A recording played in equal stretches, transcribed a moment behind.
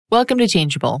Welcome to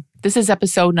Changeable. This is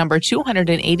episode number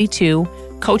 282,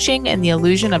 Coaching and the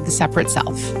Illusion of the Separate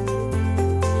Self.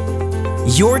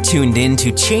 You're tuned in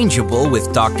to Changeable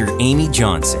with Dr. Amy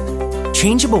Johnson.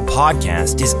 Changeable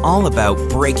podcast is all about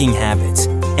breaking habits,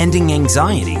 ending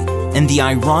anxiety, and the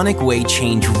ironic way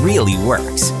change really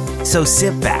works. So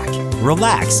sit back,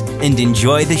 relax, and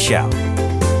enjoy the show.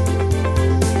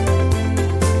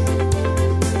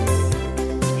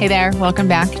 Hey there, welcome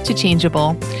back to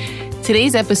Changeable.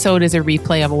 Today's episode is a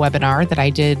replay of a webinar that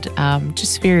I did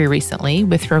just very recently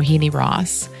with Rohini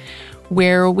Ross,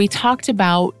 where we talked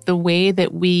about the way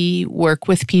that we work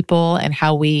with people and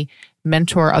how we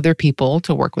mentor other people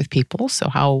to work with people. So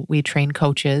how we train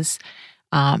coaches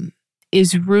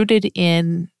is rooted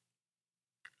in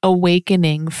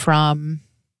awakening from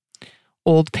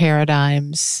old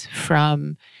paradigms,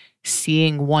 from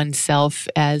seeing oneself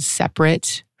as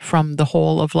separate from the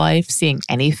whole of life, seeing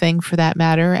anything for that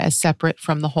matter as separate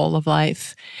from the whole of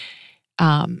life,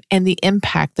 and the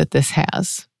impact that this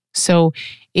has. So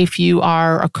if you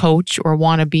are a coach or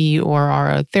want to be, or are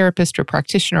a therapist or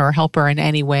practitioner or helper in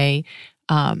any way,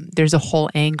 there's a whole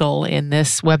angle in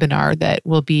this webinar that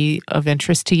will be of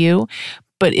interest to you.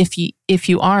 But if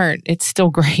you aren't, it's still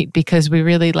great, because we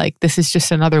really this is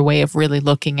just another way of really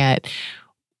looking at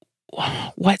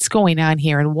what's going on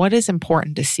here and what is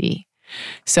important to see.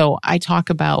 So I talk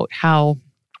about how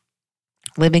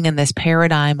living in this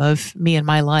paradigm of me and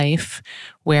my life,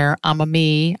 where I'm a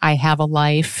me, I have a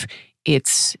life,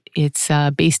 it's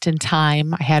based in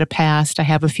time, I had a past, I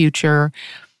have a future.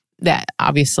 That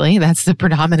obviously, that's the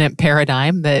predominant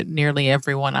paradigm that nearly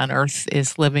everyone on earth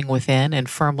is living within and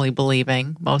firmly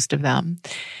believing, most of them.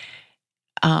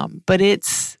 But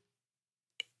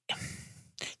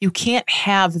you can't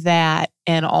have that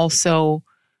and also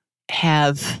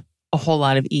have a whole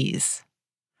lot of ease.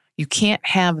 You can't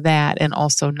have that and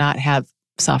also not have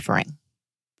suffering,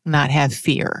 not have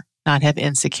fear, not have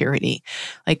insecurity.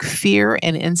 Fear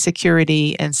and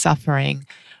insecurity and suffering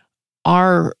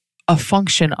are a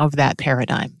function of that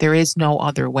paradigm. There is no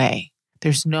other way.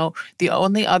 The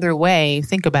only other way,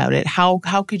 think about it, how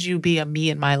could you be a me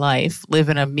in my life, live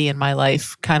in a me in my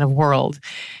life kind of world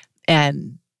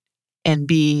and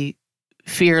be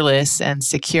fearless and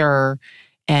secure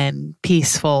and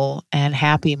peaceful and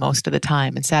happy most of the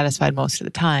time and satisfied most of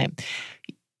the time?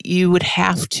 You would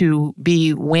have to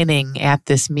be winning at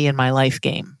this me and my life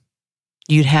game.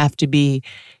 You'd have to be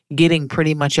getting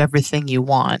pretty much everything you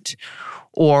want.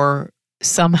 Or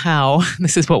somehow,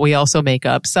 this is what we also make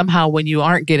up, somehow when you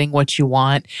aren't getting what you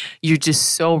want, you're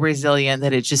just so resilient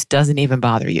that it just doesn't even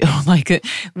bother you.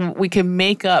 We can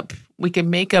make up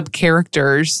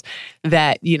characters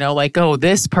that, oh,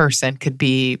 this person could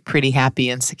be pretty happy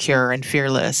and secure and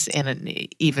fearless and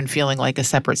even feeling like a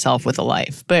separate self with a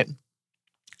life. But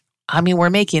we're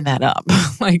making that up.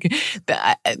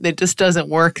 It just doesn't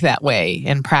work that way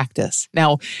in practice.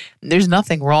 Now, there's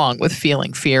nothing wrong with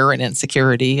feeling fear and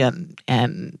insecurity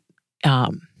and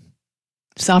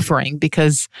suffering,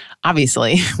 because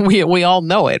obviously we all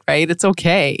know it, right? It's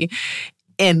okay.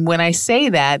 And when I say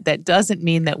that, that doesn't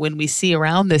mean that when we see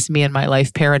around this me and my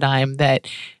life paradigm that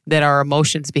our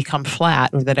emotions become flat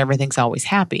or that everything's always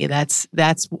happy. That's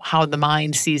how the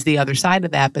mind sees the other side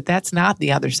of that, but that's not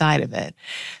the other side of it.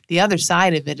 The other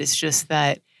side of it is just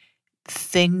that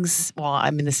things,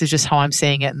 this is just how I'm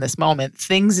saying it in this moment,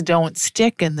 things don't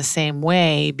stick in the same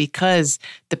way because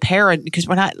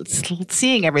we're not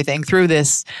seeing everything through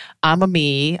this, I'm a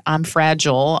me, I'm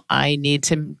fragile, I need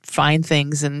to find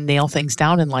things and nail things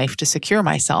down in life to secure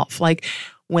myself.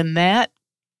 When that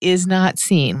is not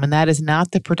seen, when that is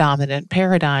not the predominant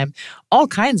paradigm, all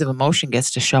kinds of emotion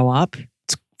gets to show up.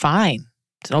 It's fine.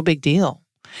 It's no big deal.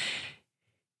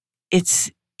 It's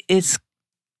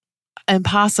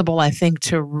impossible, I think,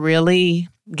 to really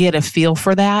get a feel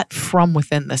for that from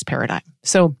within this paradigm.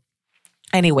 So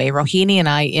anyway, Rohini and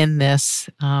I in this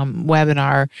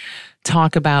webinar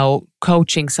talk about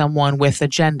coaching someone with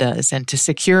agendas and to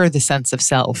secure the sense of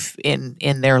self in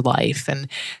their life and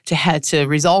to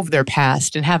resolve their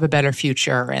past and have a better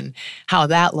future and how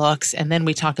that looks. And then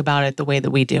we talk about it the way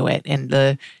that we do it and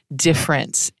the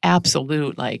difference,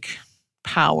 absolute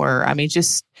power.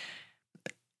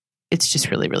 It's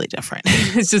just really, really different.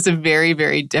 It's just a very,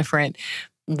 very different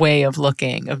way of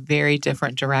looking, a very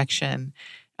different direction.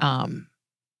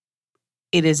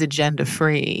 It is agenda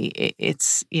free.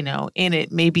 It's, and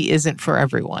it maybe isn't for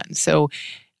everyone. So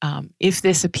if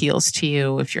this appeals to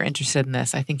you, if you're interested in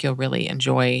this, I think you'll really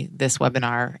enjoy this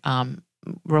webinar.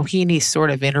 Rohini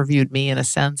sort of interviewed me in a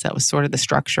sense. That was sort of the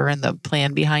structure and the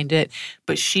plan behind it.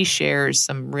 But she shares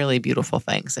some really beautiful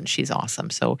things and she's awesome.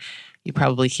 So you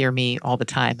probably hear me all the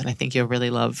time. And I think you'll really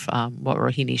love what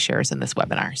Rohini shares in this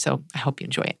webinar. So I hope you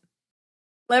enjoy it.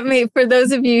 For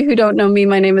those of you who don't know me,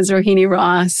 my name is Rohini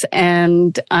Ross,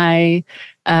 and I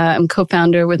am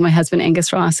co-founder with my husband,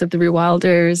 Angus Ross, of the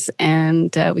Rewilders,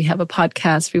 and we have a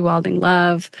podcast, Rewilding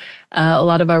Love. A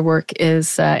lot of our work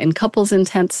is in couples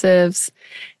intensives,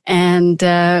 and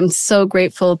I'm so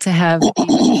grateful to have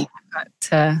you.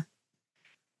 I'm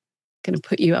going to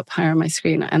put you up higher on my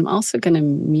screen. I'm also going to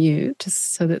mute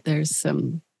just so that there's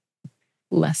some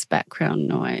less background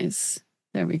noise.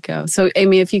 There we go. So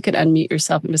Amy, if you could unmute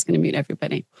yourself, I'm just going to mute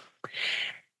everybody.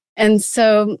 And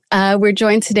so we're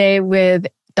joined today with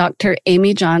Dr.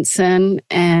 Amy Johnson,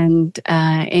 and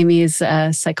Amy is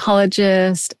a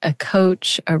psychologist, a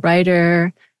coach, a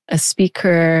writer, a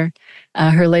speaker.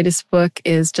 Her latest book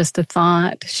is Just a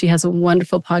Thought. She has a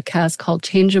wonderful podcast called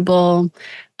Changeable.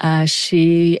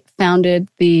 She founded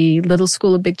the Little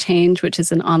School of Big Change, which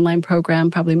is an online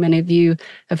program. Probably many of you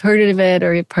have heard of it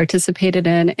or participated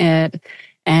in it.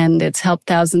 And it's helped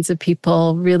thousands of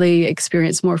people really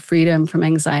experience more freedom from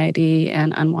anxiety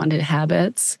and unwanted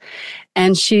habits.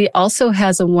 And she also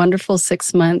has a wonderful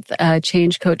 6-month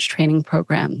change coach training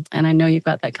program. And I know you've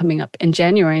got that coming up in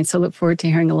January. So look forward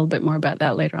to hearing a little bit more about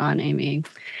that later on, Amy.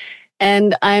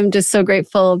 And I'm just so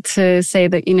grateful to say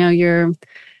that, you're a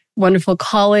wonderful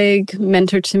colleague,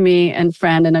 mentor to me, and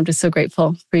friend. And I'm just so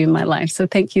grateful for you in my life. So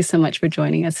thank you so much for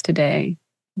joining us today.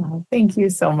 Oh, thank you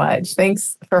so much.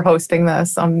 Thanks for hosting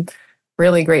this. I'm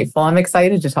really grateful. I'm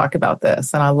excited to talk about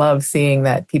this. And I love seeing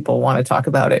that people want to talk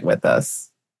about it with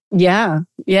us. Yeah.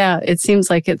 It seems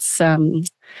like it's a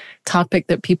topic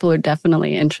that people are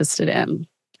definitely interested in.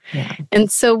 Yeah. And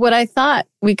so what I thought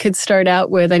we could start out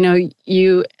with, I know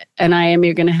you and I,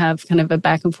 Amy, are going to have kind of a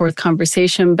back and forth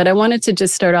conversation, but I wanted to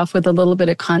just start off with a little bit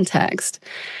of context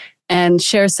and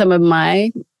share some of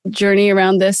my journey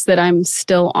around this that I'm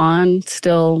still on,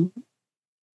 still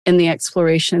in the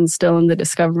exploration, still in the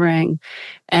discovering.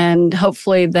 And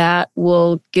hopefully that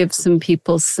will give some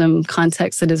people some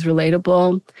context that is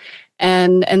relatable.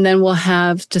 And then we'll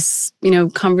have just,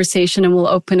 conversation, and we'll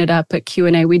open it up at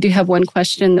Q&A. We do have one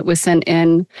question that was sent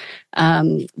in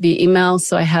via email,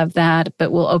 so I have that,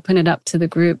 but we'll open it up to the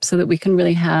group so that we can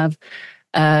really have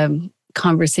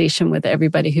conversation with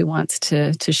everybody who wants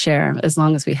to share, as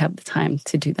long as we have the time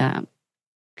to do that.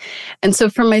 And so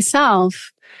for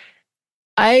myself,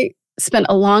 I spent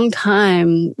a long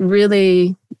time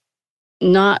really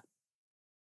not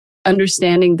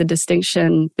understanding the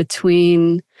distinction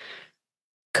between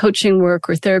coaching work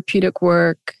or therapeutic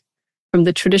work from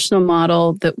the traditional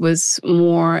model that was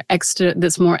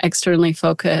that's more externally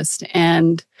focused,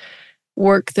 and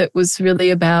work that was really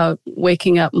about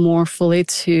waking up more fully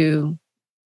to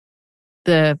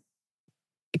the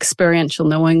experiential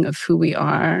knowing of who we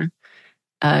are,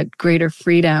 greater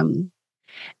freedom.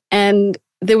 And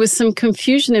there was some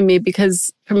confusion in me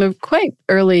because from a quite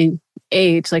early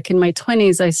age, like in my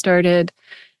 20s, I started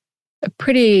a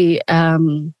pretty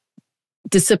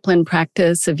disciplined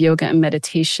practice of yoga and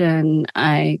meditation.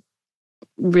 I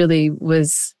really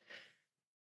was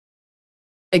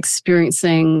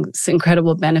experiencing some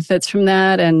incredible benefits from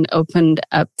that, and opened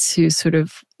up to sort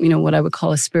of, what I would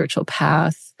call a spiritual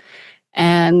path.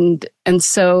 And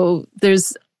so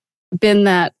there's been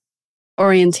that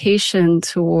orientation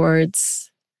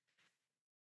towards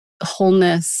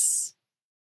wholeness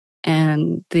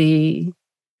and the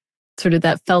sort of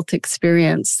that felt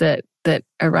experience that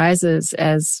arises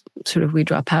as sort of we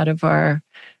drop out of our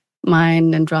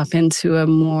mind and drop into a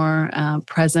more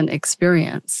present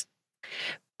experience.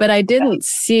 But I didn't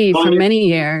see for many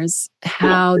years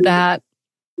how that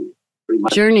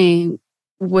journey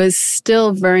was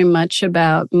still very much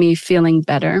about me feeling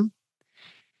better.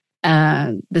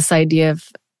 This idea of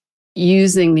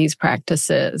using these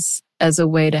practices as a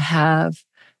way to have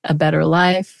a better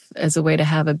life, as a way to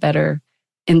have a better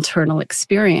internal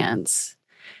experience.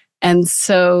 And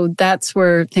so that's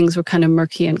where things were kind of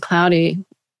murky and cloudy.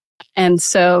 And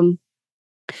so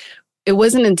it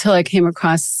wasn't until I came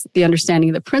across the understanding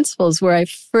of the principles where I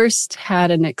first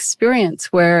had an experience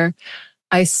where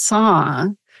I saw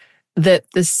that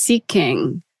the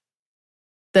seeking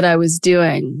that I was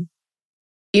doing,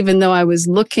 even though I was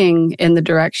looking in the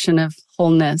direction of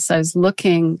wholeness, I was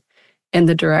looking in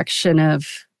the direction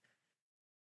of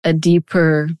a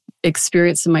deeper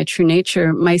experience of my true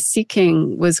nature, my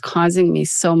seeking was causing me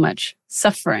so much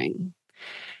suffering.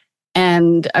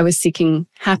 And I was seeking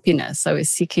happiness. I was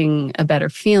seeking a better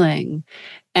feeling.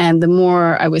 And the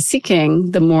more I was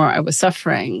seeking, the more I was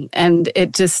suffering. And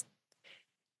it just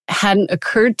hadn't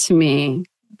occurred to me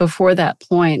before that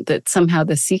point that somehow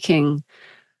the seeking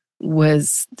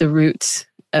was the root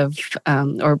of,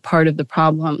 or part of the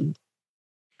problem.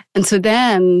 And so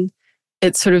then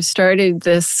it sort of started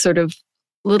this sort of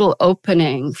little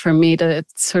opening for me to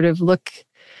sort of look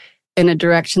in a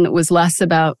direction that was less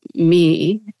about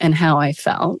me and how I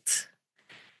felt,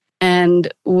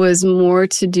 and was more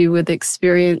to do with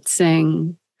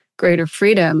experiencing greater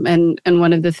freedom. And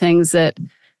one of the things that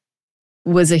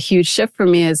was a huge shift for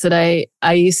me is that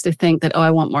I used to think that, oh,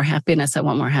 I want more happiness. I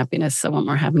want more happiness. I want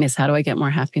more happiness. How do I get more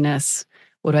happiness?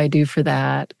 What do I do for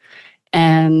that?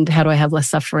 And how do I have less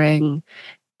suffering?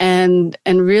 And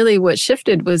really what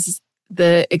shifted was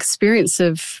the experience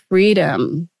of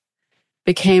freedom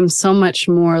became so much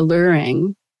more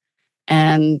alluring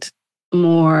and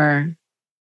more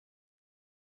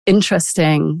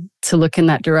interesting to look in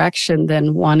that direction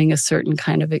than wanting a certain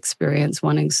kind of experience,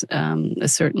 wanting a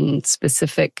certain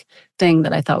specific thing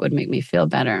that I thought would make me feel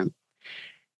better.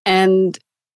 And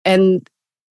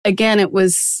again, it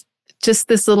was just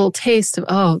this little taste of,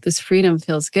 oh, this freedom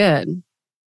feels good.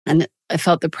 And I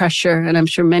felt the pressure, and I'm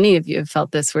sure many of you have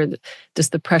felt this, where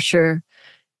just the pressure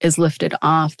is lifted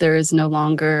off. There is no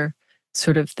longer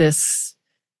sort of this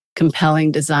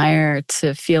compelling desire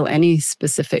to feel any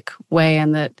specific way.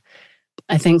 And that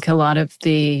I think a lot of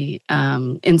the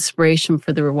inspiration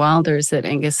for the Rewilders that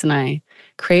Angus and I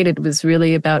created was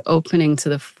really about opening to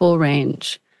the full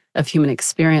range of human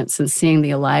experience and seeing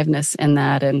the aliveness in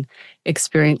that, and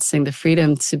experiencing the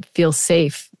freedom to feel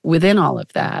safe within all of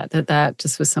that. That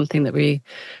just was something that we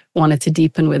wanted to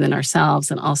deepen within ourselves,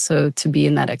 and also to be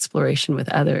in that exploration with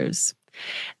others.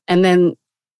 And then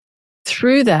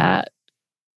through that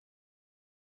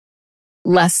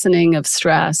lessening of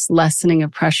stress, lessening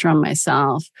of pressure on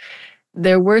myself,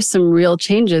 there were some real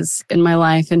changes in my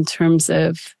life in terms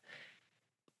of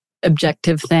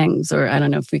objective things, or I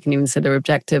don't know if we can even say they're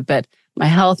objective, but my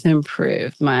health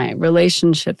improved, my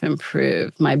relationship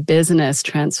improved, my business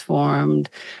transformed,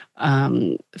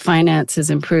 finances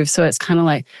improved. So it's kind of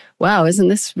like, wow, isn't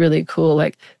this really cool?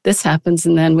 Like this happens,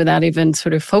 and then without even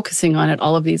sort of focusing on it,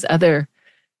 all of these other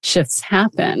shifts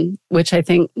happen, which I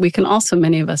think we can also,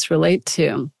 many of us, relate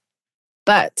to.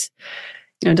 But,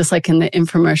 just like in the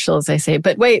infomercials, they say,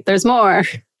 but wait, there's more.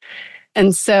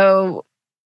 And so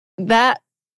that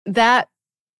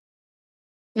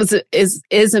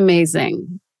is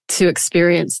amazing to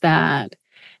experience that.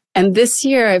 And this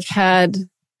year I've had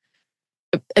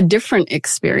a different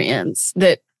experience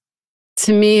that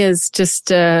to me is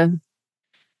just a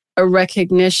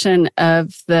recognition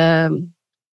of the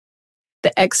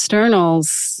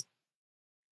externals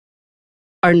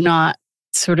are not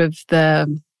sort of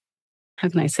how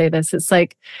can I say this? It's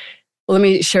like, well, let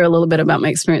me share a little bit about my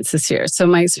experience this year. So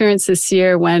my experience this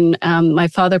year, when my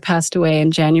father passed away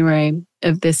in January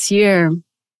of this year,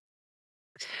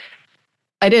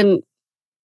 I didn't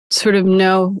sort of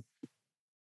know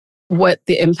what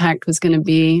the impact was going to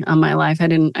be on my life.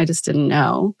 I just didn't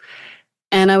know.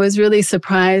 And I was really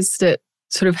surprised at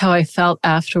sort of how I felt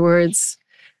afterwards,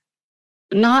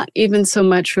 not even so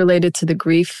much related to the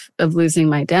grief of losing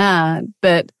my dad,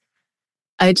 but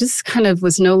I just kind of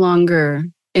was no longer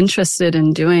interested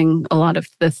in doing a lot of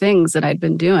the things that I'd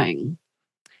been doing.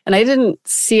 And I didn't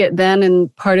see it then.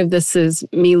 And part of this is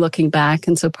me looking back.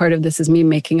 And so part of this is me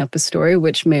making up a story,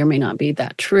 which may or may not be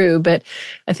that true. But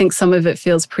I think some of it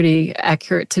feels pretty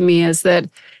accurate to me, is that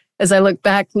as I look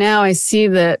back now, I see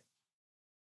that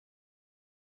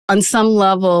on some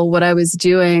level, what I was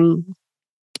doing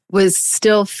was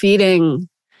still feeding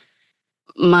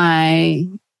my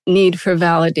need for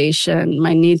validation,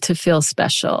 my need to feel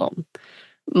special,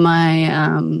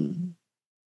 my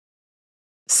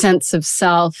sense of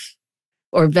self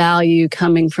or value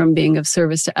coming from being of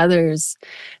service to others.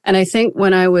 And I think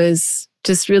when I was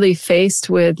just really faced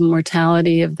with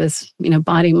mortality of this,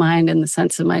 body, mind, and the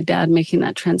sense of my dad making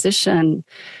that transition,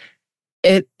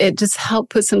 it just helped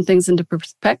put some things into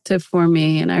perspective for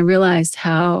me. And I realized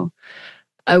how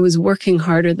I was working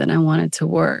harder than I wanted to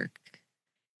work.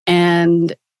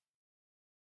 And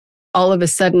all of a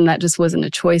sudden, that just wasn't a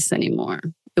choice anymore.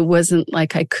 It wasn't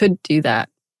like I could do that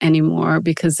anymore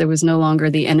because there was no longer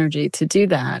the energy to do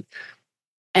that.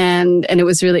 And it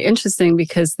was really interesting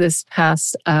because this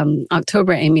past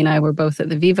October, Amy and I were both at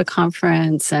the Viva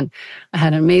conference, and I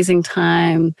had an amazing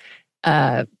time.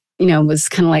 Was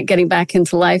kind of like getting back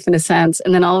into life in a sense.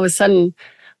 And then all of a sudden,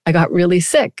 I got really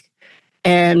sick,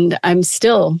 and I'm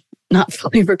still not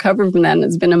fully recovered from that. And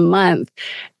it's been a month.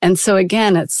 And so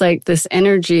again, it's like this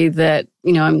energy that,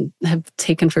 I have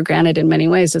taken for granted in many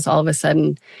ways, just all of a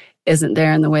sudden isn't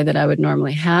there in the way that I would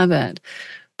normally have it.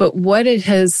 But what it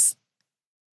has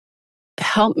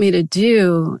helped me to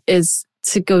do is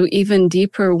to go even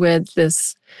deeper with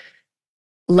this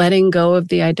letting go of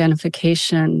the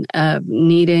identification of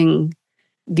needing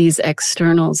these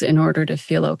externals in order to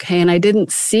feel okay. And I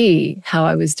didn't see how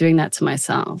I was doing that to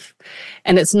myself.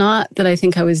 And it's not that I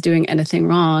think I was doing anything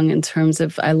wrong in terms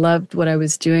of, I loved what I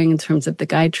was doing in terms of the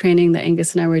guide training that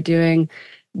Angus and I were doing,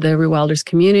 the Rewilders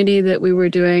community that we were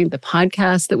doing, the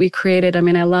podcast that we created. I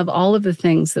mean, I love all of the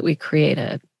things that we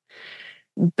created.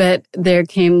 But there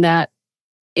came that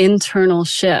internal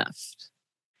shift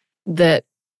that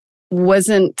was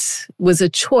a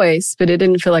choice, but it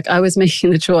didn't feel like I was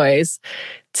making the choice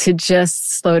to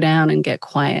just slow down and get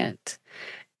quiet.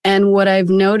 And what I've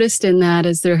noticed in that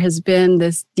is there has been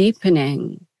this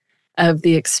deepening of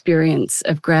the experience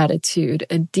of gratitude,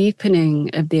 a deepening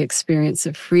of the experience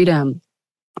of freedom,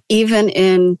 even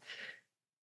in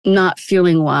not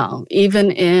feeling well,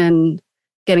 even in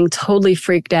getting totally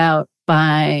freaked out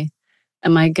by,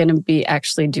 am I going to be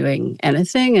actually doing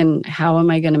anything? And how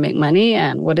am I going to make money?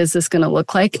 And what is this going to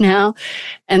look like now?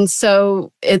 And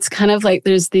so it's kind of like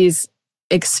there's these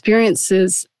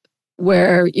experiences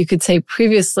where you could say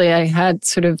previously I had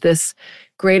sort of this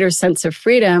greater sense of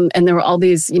freedom. And there were all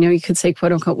these, you could say,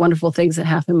 quote unquote, wonderful things that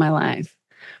happened in my life.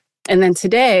 And then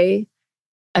today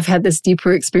I've had this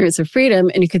deeper experience of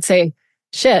freedom. And you could say,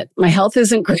 shit, my health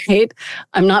isn't great.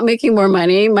 I'm not making more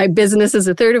money. My business is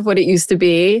a third of what it used to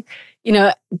be.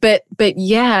 But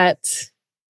yet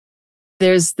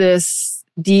there's this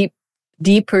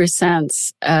deeper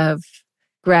sense of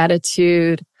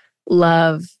gratitude,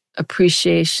 love,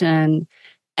 appreciation,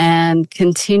 and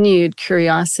continued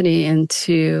curiosity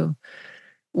into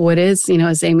what is,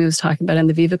 as Amy was talking about in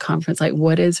the Viva conference, like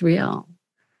what is real?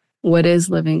 What is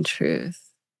living truth?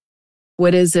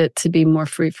 What is it to be more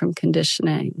free from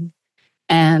conditioning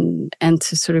and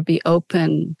to sort of be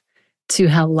open to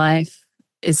how life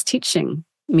is teaching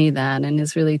me that and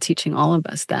is really teaching all of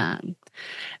us that.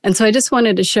 And so I just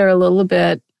wanted to share a little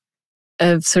bit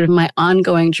of sort of my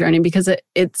ongoing journey because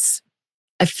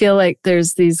I feel like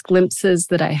there's these glimpses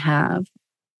that I have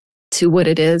to what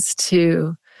it is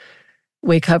to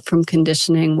wake up from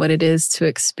conditioning, what it is to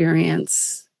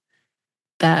experience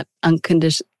that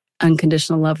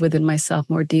unconditional love within myself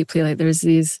more deeply. Like there's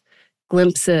these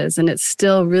glimpses and it's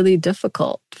still really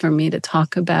difficult for me to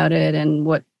talk about it and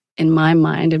what in my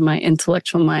mind, in my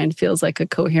intellectual mind, feels like a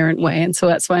coherent way. And so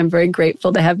that's why I'm very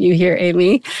grateful to have you here,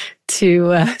 Amy,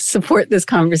 to support this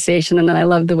conversation. And then I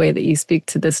love the way that you speak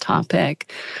to this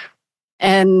topic.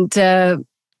 And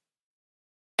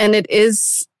it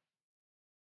is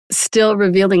still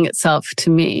revealing itself to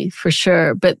me, for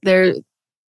sure. But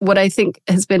what I think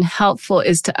has been helpful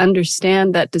is to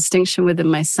understand that distinction within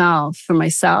myself, for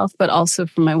myself, but also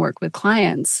for my work with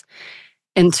clients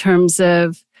in terms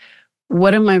of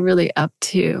what am I really up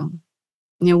to?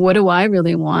 What do I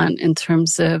really want in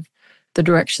terms of the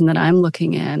direction that I'm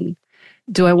looking in?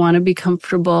 Do I want to be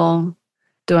comfortable?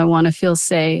 Do I want to feel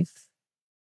safe?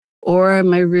 Or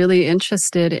am I really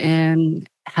interested in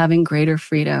having greater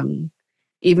freedom?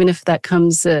 Even if that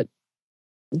comes with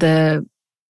the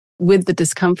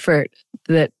discomfort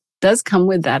that does come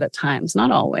with that at times,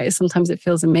 not always. Sometimes it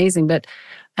feels amazing, but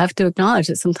I have to acknowledge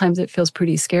that sometimes it feels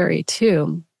pretty scary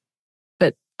too.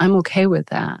 But I'm okay with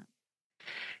that.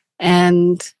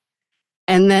 And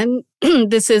then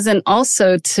this isn't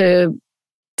also to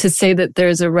say that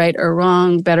there's a right or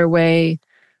wrong, better way,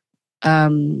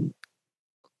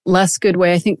 less good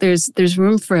way. I think there's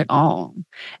room for it all.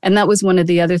 And that was one of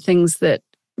the other things that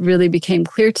really became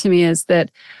clear to me is that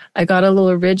I got a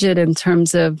little rigid in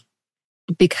terms of,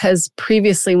 because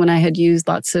previously when I had used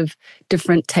lots of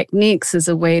different techniques as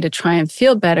a way to try and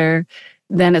feel better,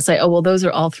 then it's like, oh, well, those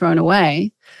are all thrown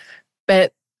away.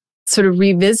 But sort of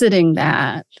revisiting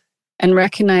that and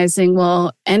recognizing,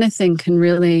 well, anything can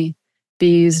really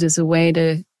be used as a way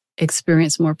to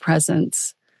experience more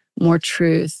presence, more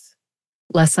truth,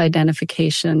 less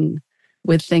identification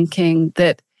with thinking,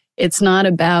 that it's not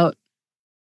about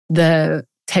the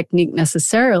technique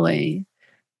necessarily,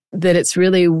 that it's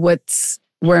really where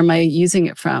am I using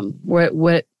it from?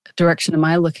 What direction am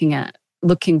I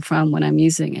looking from when I'm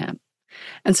using it?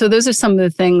 And so those are some of the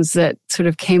things that sort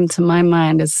of came to my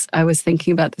mind as I was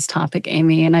thinking about this topic,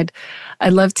 Amy. And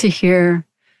I'd love to hear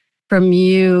from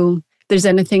you if there's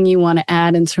anything you want to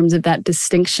add in terms of that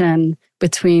distinction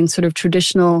between sort of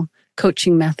traditional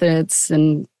coaching methods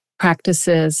and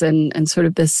practices and sort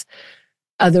of this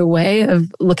other way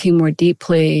of looking more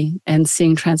deeply and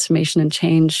seeing transformation and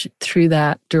change through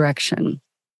that direction.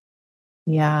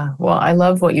 Yeah. Well, I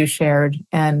love what you shared.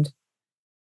 And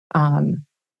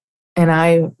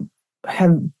I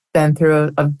have been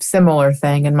through a similar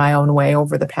thing in my own way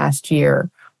over the past year.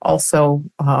 Also,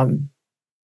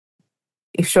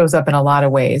 it shows up in a lot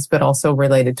of ways, but also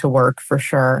related to work for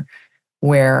sure,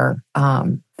 where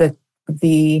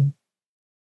the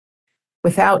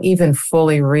without even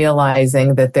fully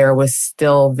realizing that there was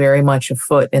still very much a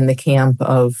foot in the camp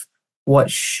of what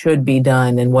should be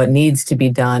done and what needs to be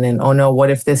done. And, oh no,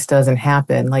 what if this doesn't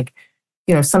happen? Like,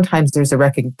 sometimes there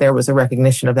was a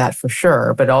recognition of that for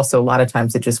sure, but also a lot of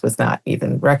times it just was not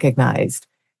even recognized.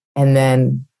 And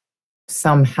then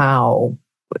somehow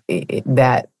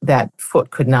that foot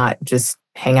could not just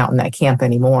hang out in that camp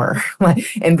anymore.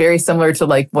 And very similar to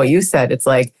like what you said, it's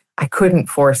like, I couldn't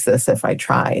force this if I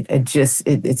tried.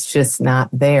 It's just not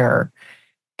there.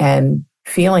 And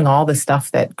feeling all the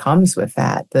stuff that comes with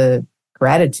that, the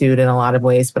gratitude in a lot of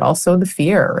ways, but also the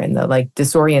fear and the like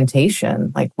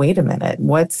disorientation. Like, wait a minute,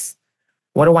 what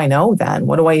do I know then?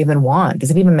 What do I even want? Does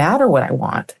it even matter what I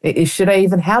want? Should I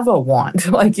even have a want?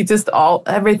 Like, you just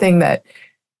everything that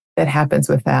happens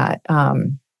with that.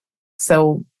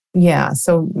 So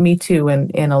me too,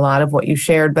 in a lot of what you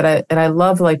shared, but I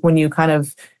love like when you kind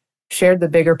of shared the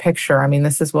bigger picture. I mean,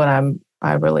 this is what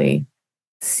I really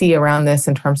see around this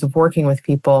in terms of working with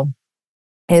people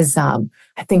is, I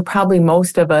think probably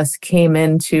most of us came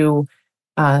into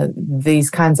these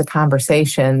kinds of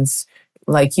conversations,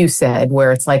 like you said,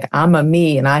 where it's like, I'm a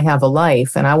me and I have a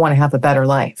life and I want to have a better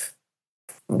life.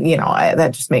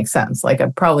 That just makes sense. Like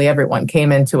probably everyone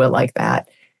came into it like that.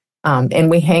 And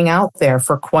we hang out there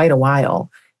for quite a while.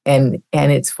 And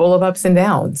it's full of ups and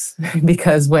downs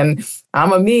because when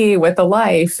I'm a me with a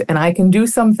life and I can do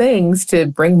some things to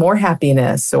bring more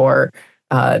happiness or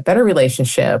a better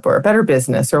relationship or a better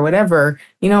business or whatever,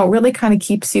 it really kind of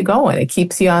keeps you going. It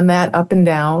keeps you on that up and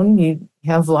down. You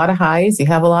have a lot of highs, you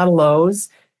have a lot of lows.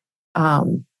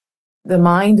 The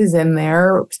mind is in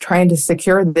there trying to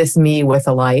secure this me with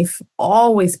a life,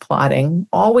 always plotting,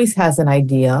 always has an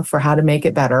idea for how to make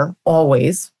it better,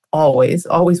 always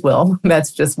will.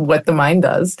 That's just what the mind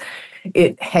does.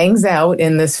 It hangs out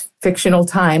in this fictional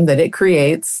time that it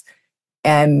creates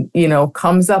and,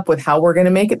 comes up with how we're going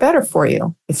to make it better for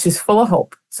you. It's just full of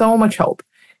hope, so much hope.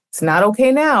 It's not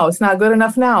okay now. It's not good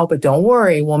enough now, but don't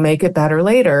worry, we'll make it better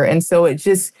later. And so it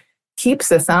just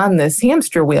keeps us on this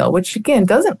hamster wheel, which again,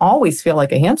 doesn't always feel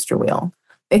like a hamster wheel.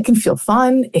 It can feel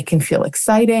fun. It can feel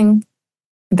exciting.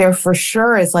 There for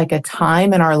sure is like a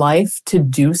time in our life to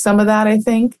do some of that, I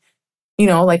think.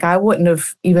 Like I wouldn't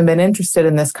have even been interested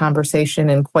in this conversation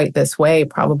in quite this way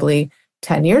probably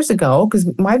 10 years ago, because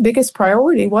my biggest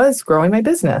priority was growing my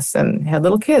business and had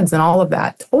little kids and all of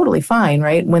that. Totally fine,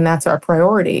 right? When that's our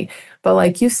priority. But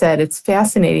like you said, it's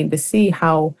fascinating to see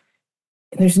how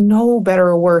there's no better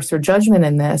or worse or judgment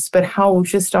in this, but how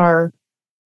just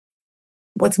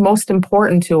what's most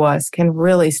important to us can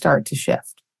really start to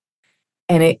shift.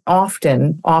 And it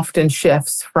often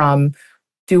shifts from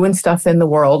doing stuff in the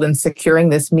world and securing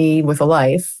this me with a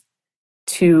life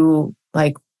to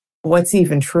like, what's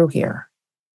even true here?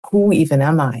 Who even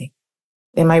am I?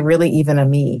 Am I really even a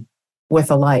me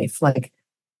with a life? Like,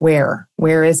 where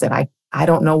is it? I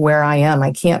don't know where I am.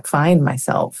 I can't find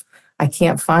myself. I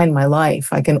can't find my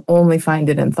life. I can only find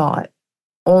it in thought.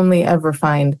 Only ever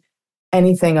find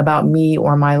anything about me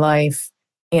or my life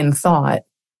in thought.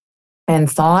 And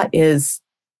thought is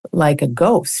like a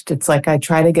ghost. It's like I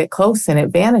try to get close and it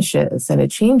vanishes and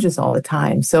it changes all the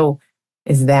time. So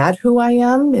is that who I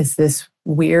am? Is this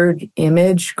weird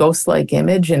image, ghost-like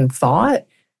image in thought,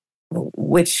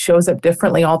 which shows up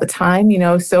differently all the time,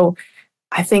 So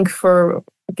I think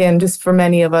just for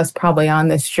many of us probably on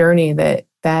this journey that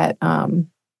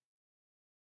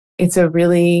it's a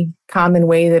really common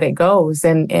way that it goes.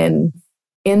 And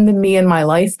in the me and my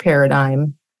life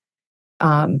paradigm,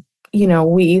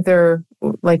 we either,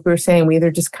 like we were saying, we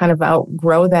either just kind of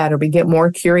outgrow that or we get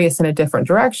more curious in a different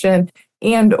direction.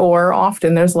 And or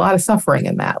often there's a lot of suffering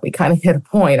in that. We kind of hit a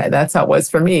point. That's how it was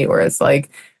for me, where it's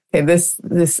like, okay,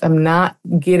 this I'm not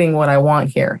getting what I want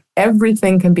here.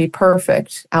 Everything can be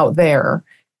perfect out there.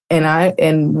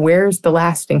 And where's the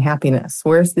lasting happiness?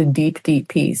 Where's the deep, deep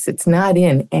peace? It's not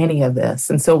in any of this.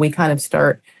 And so we kind of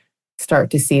start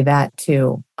to see that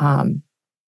too.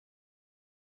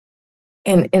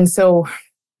 And so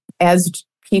as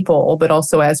people, but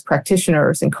also as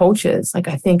practitioners and coaches, like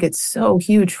I think it's so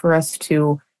huge for us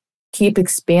to keep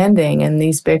expanding in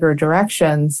these bigger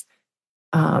directions,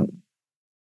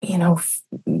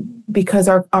 because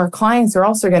our clients are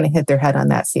also going to hit their head on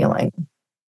that ceiling.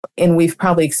 And we've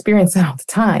probably experienced that all the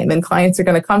time. And clients are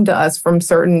going to come to us from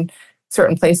certain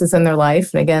places in their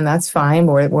life. And again, that's fine,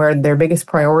 where their biggest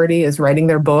priority is writing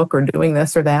their book or doing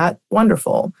this or that.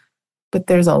 Wonderful. But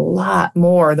there's a lot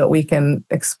more that we can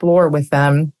explore with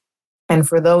them. And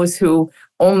for those who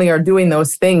only are doing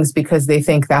those things because they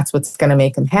think that's what's going to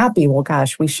make them happy. Well,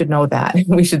 gosh, we should know that.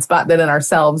 We should spot that in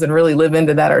ourselves and really live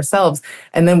into that ourselves.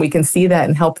 And then we can see that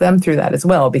and help them through that as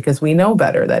well, because we know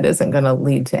better that isn't going to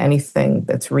lead to anything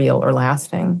that's real or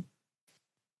lasting.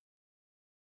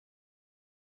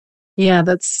 Yeah,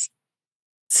 that's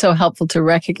so helpful to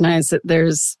recognize that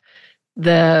there's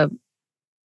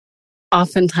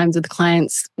oftentimes with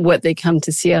clients, what they come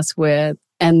to see us with,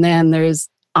 and then there's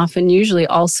often usually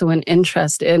also an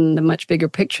interest in the much bigger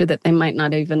picture that they might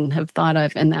not even have thought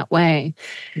of in that way.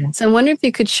 Yeah. So I wonder if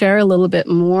you could share a little bit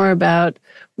more about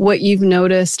what you've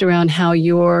noticed around how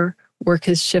your work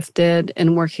has shifted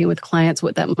in working with clients,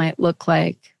 what that might look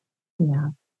like.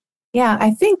 Yeah,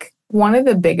 I think one of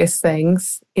the biggest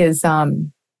things is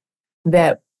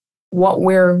that what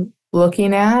we're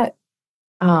looking at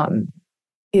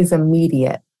is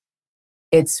immediate.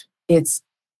 It's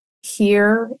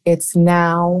here, it's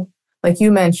now. Like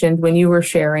you mentioned when you were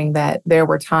sharing that there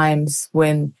were times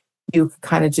when you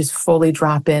kind of just fully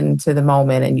drop into the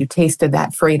moment and you tasted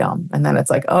that freedom. And then it's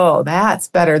like, oh, that's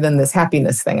better than this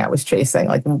happiness thing I was chasing.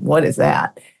 Like, what is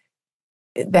that?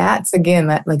 That's again,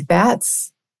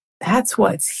 that's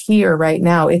what's here right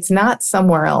now. It's not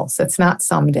somewhere else. It's not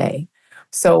someday.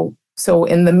 So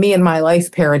in the me and my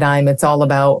life paradigm, it's all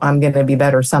about, I'm going to be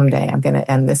better someday. I'm going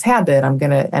to end this habit. I'm going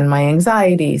to end my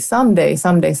anxiety someday.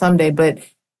 But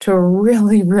to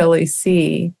really, really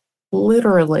see,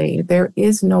 literally, there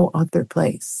is no other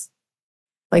place.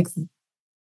 Like,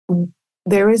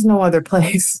 there is no other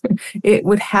place. It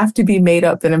would have to be made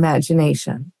up in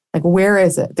imagination. Like, where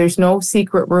is it? There's no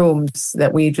secret rooms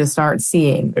that we just aren't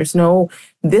seeing.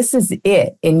 This is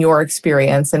it in your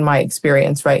experience and my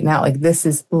experience right now. Like, this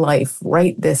is life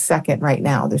right this second right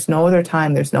now. There's no other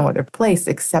time. There's no other place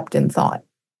except in thought.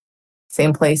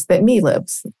 Same place that me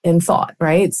lives, in thought,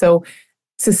 right? So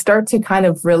to start to kind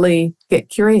of really get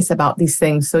curious about these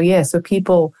things. So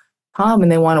people come and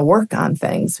they want to work on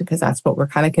things because that's what we're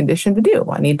kind of conditioned to do.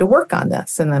 I need to work on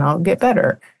this and then I'll get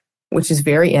better, which is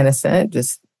very innocent,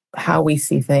 just how we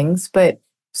see things. But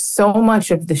so much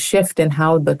of the shift in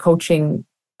how the coaching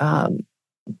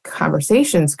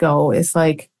conversations go is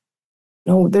like,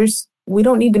 no, we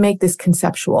don't need to make this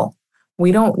conceptual.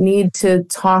 We don't need to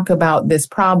talk about this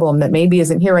problem that maybe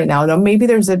isn't here right now. No, maybe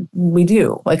there's a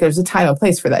time and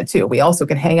place for that too. We also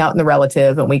can hang out in the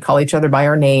relative and we call each other by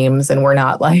our names and we're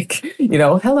not like,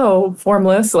 hello,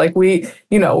 formless. Like we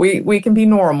can be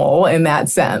normal in that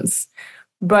sense.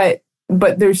 But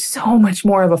there's so much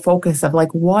more of a focus of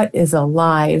like, what is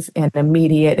alive and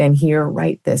immediate and here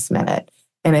right this minute.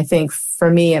 And I think for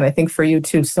me, and I think for you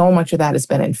too, so much of that has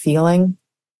been in feeling,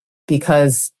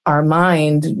 because our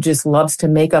mind just loves to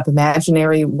make up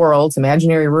imaginary worlds,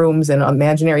 imaginary rooms, and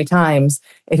imaginary times,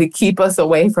 and to keep us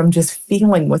away from just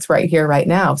feeling what's right here, right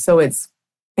now. So it's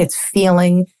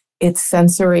feeling, it's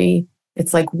sensory,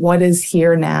 it's like what is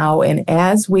here now. And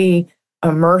as we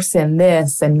immerse in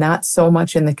this and not so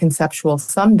much in the conceptual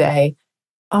someday,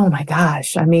 oh my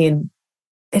gosh, I mean,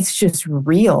 it's just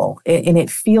real. And it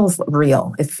feels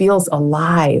real. It feels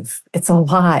alive. It's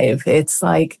alive. It's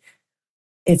like,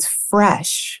 it's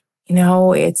fresh.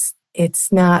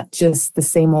 It's not just the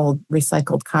same old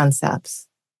recycled concepts.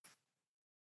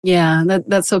 Yeah,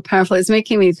 that's so powerful. It's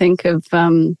making me think of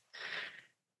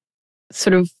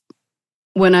sort of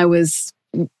when I was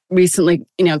recently,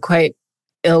 quite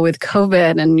ill with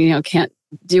COVID and, can't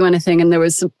do anything. And there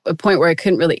was a point where I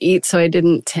couldn't really eat. So I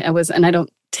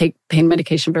don't take pain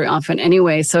medication very often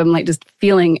anyway. So I'm like just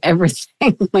feeling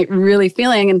everything, like really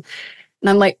feeling. And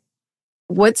I'm like,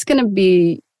 what's going to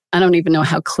be, I don't even know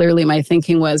how clearly my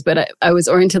thinking was, but I was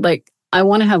oriented like, I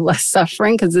want to have less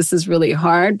suffering because this is really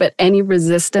hard. But any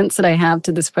resistance that I have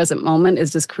to this present moment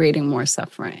is just creating more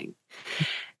suffering.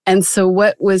 And so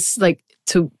what was like,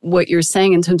 to what you're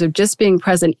saying in terms of just being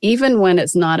present, even when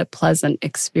it's not a pleasant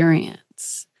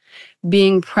experience,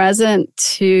 being present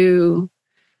to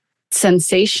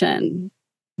sensation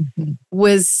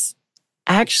was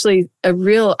actually a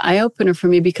real eye-opener for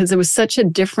me, because there was such a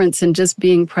difference in just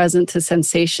being present to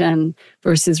sensation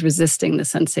versus resisting the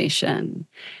sensation.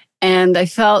 And I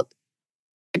felt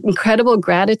incredible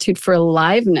gratitude for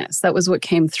aliveness. That was what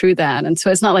came through that. And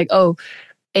so it's not like, oh,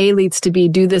 A leads to B,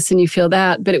 do this and you feel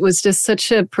that. But it was just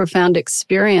such a profound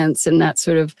experience in that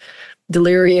sort of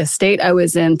delirious state I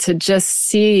was in, to just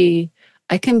see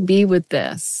I can be with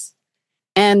this.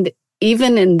 And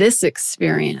even in this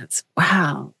experience,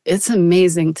 wow, it's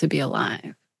amazing to be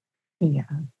alive. Yeah.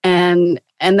 And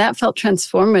that felt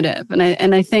transformative.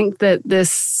 And I think that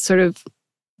this sort of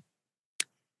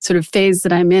phase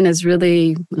that I'm in is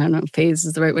really, I don't know if phase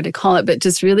is the right way to call it, but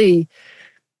just really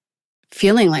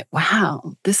feeling like,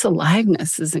 wow, this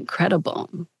aliveness is incredible.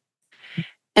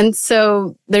 And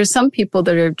so there's some people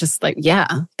that are just like, yeah,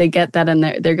 they get that and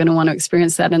they're going to want to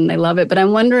experience that and they love it. But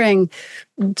I'm wondering,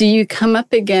 do you come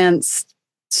up against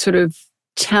sort of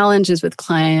challenges with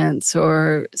clients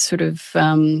or sort of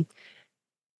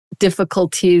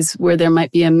difficulties where there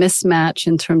might be a mismatch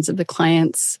in terms of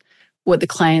what the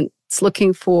client's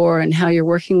looking for and how you're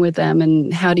working with them,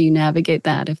 and how do you navigate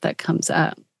that if that comes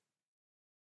up?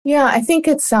 Yeah, I think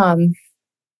it's kind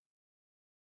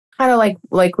of like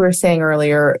we were saying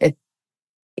earlier, it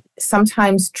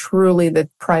sometimes truly the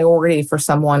priority for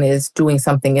someone is doing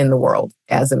something in the world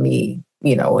as a me,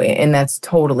 and that's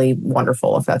totally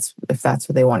wonderful if that's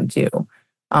what they want to do.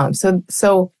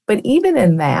 But even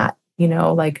in that,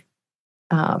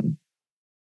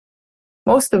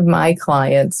 most of my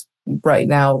clients right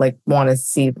now, want to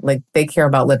see, they care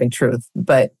about living truth,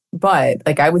 but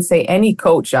I would say any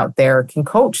coach out there can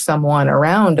coach someone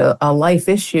around a life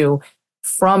issue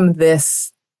from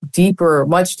this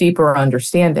much deeper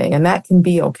understanding. And that can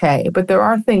be okay. But there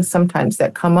are things sometimes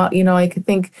that come up, I could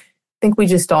think we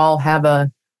just all have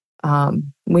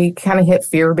we kind of hit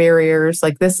fear barriers.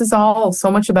 This is all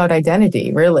so much about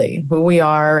identity, really, who we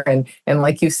are. And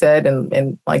like you said,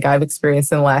 and like I've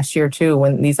experienced in the last year too,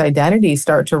 when these identities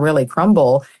start to really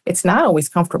crumble, it's not always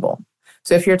comfortable.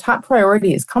 So if your top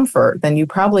priority is comfort, then you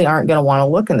probably aren't going to want to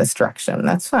look in this direction.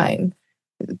 That's fine.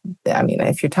 I mean,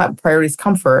 if your top priority is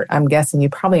comfort, I'm guessing you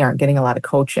probably aren't getting a lot of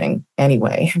coaching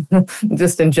anyway,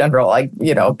 just in general.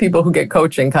 People who get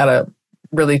coaching kind of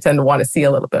really tend to want to see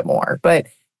a little bit more, but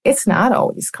it's not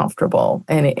always comfortable.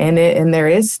 And there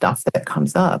is stuff that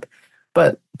comes up.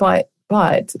 But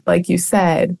like you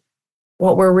said,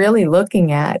 what we're really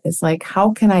looking at is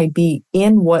how can I be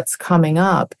in what's coming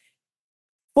up,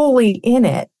 fully in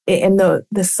it? And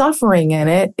the suffering in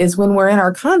it is when we're in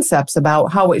our concepts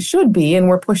about how it should be and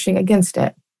we're pushing against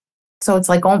it. So it's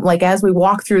as we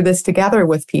walk through this together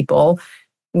with people,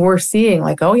 we're seeing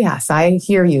oh yes, I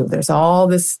hear you. There's all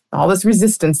this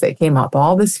resistance that came up,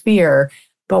 all this fear,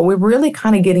 but we're really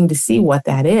kind of getting to see what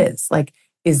that is.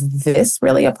 Is this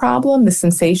really a problem? The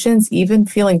sensations, even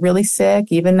feeling really sick,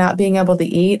 even not being able to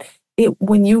eat,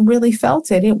 when you really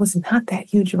felt it, it was not that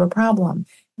huge of a problem.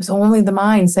 It was only the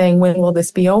mind saying, when will this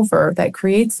be over? That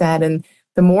creates that. And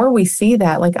the more we see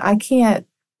that, I can't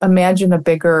imagine a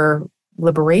bigger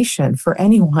liberation for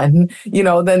anyone,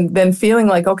 than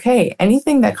feeling okay,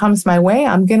 anything that comes my way,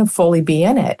 I'm going to fully be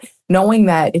in it. Knowing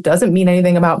that it doesn't mean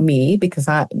anything about me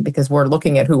because we're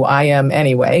looking at who I am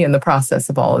anyway in the process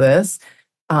of all of this.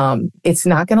 It's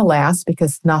not going to last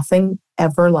because nothing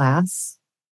ever lasts.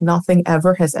 Nothing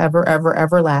ever has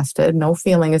ever lasted. No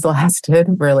feeling has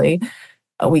lasted, really.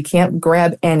 We can't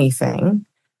grab anything.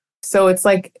 So it's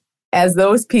as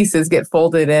those pieces get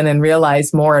folded in and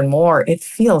realized more and more, it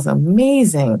feels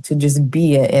amazing to just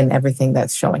be in everything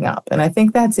that's showing up. And I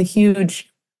think that's a huge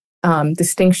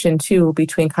distinction too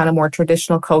between kind of more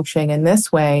traditional coaching and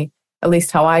this way, at least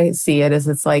how I see it, is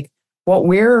it's what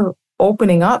we're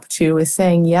opening up to is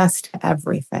saying yes to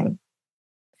everything.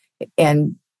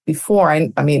 And before,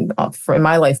 I mean, for in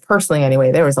my life personally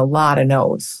anyway, there was a lot of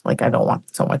no's. I don't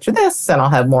want so much of this and I'll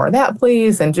have more of that,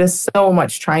 please. And just so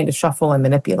much trying to shuffle and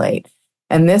manipulate.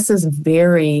 And this is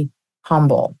very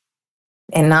humble,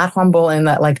 and not humble in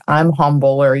that I'm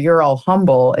humble or you're all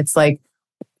humble. It's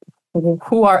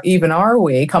who are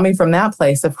we? Coming from that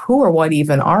place of who or what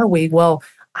even are we? Well,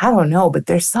 I don't know, but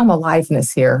there's some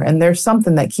aliveness here, and there's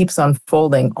something that keeps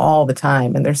unfolding all the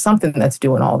time. And there's something that's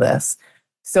doing all this.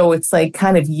 So it's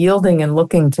kind of yielding and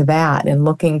looking to that and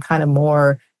looking kind of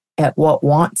more at what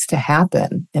wants to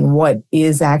happen and what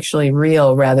is actually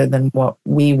real rather than what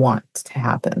we want to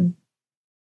happen.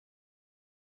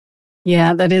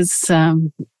 Yeah, that is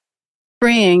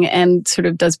freeing and sort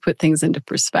of does put things into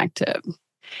perspective.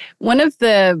 One of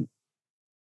the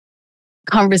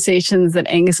conversations that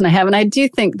Angus and I have, and I do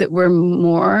think that we're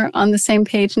more on the same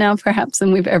page now, perhaps,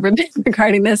 than we've ever been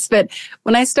regarding this, but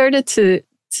when I started to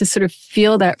sort of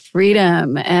feel that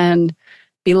freedom and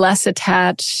be less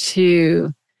attached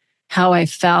to how I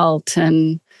felt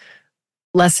and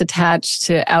less attached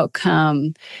to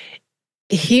outcome,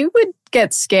 he would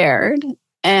get scared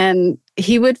and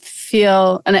he would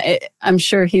feel, and I'm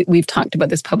sure we've talked about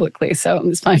this publicly, so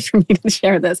it's fine for me to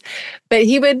share this, but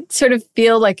he would sort of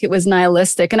feel like it was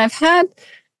nihilistic. And I've had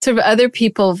sort of other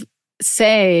people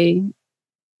say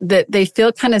that they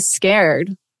feel kind of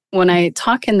scared when I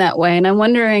talk in that way. And I'm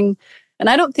wondering, and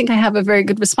I don't think I have a very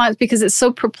good response because it's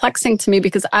so perplexing to me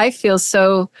because I feel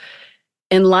so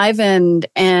enlivened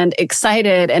and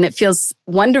excited and it feels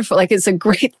wonderful. It's a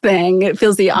great thing. It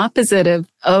feels the opposite of,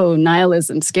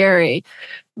 nihilism, scary.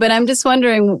 But I'm just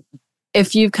wondering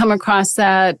if you've come across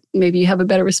that, maybe you have a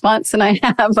better response than I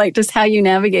have, like just how you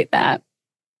navigate that.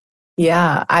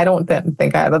 Yeah, I don't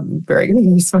think I have a very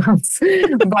good response,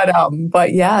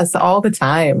 but yes, all the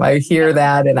time I hear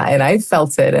that, and I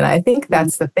felt it, and I think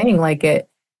that's the thing. Like I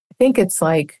think it's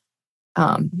like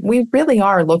we really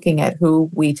are looking at who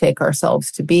we take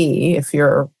ourselves to be. If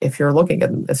you're looking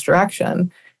in this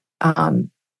direction,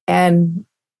 and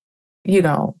you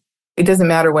know, it doesn't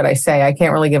matter what I say. I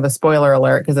can't really give a spoiler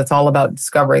alert because it's all about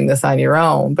discovering this on your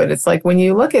own. But it's like when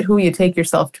you look at who you take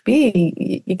yourself to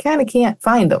be, you kind of can't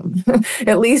find them.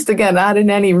 At least, again, not in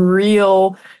any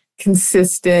real,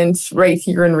 consistent, right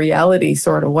here in reality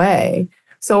sort of way.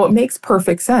 So it makes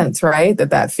perfect sense, right?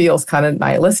 That feels kind of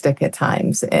nihilistic at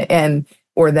times, and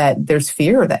or that there's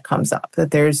fear that comes up.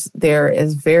 That there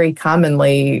is very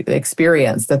commonly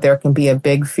experienced that there can be a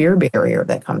big fear barrier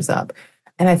that comes up,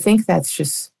 and I think that's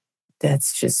just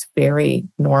very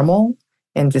normal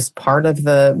and just part of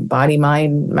the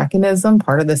body-mind mechanism,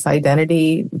 part of this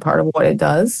identity, part of what it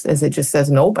does is it just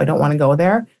says, nope, I don't want to go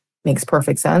there. Makes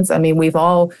perfect sense. I mean, we've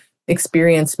all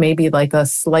experienced maybe like a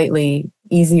slightly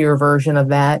easier version of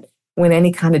that when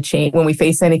any kind of change, when we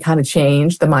face any kind of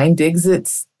change, the mind digs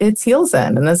its heels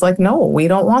in and it's like, no, we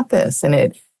don't want this. And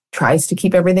it tries to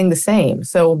keep everything the same.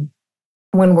 So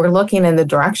when we're looking in the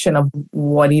direction of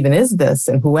what even is this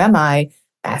and who am I,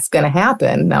 that's going to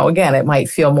happen. Now, again, it might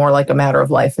feel more like a matter of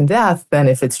life and death than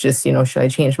if it's just, should I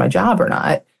change my job or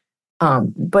not?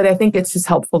 But I think it's just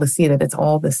helpful to see that it's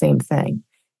all the same thing.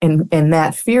 And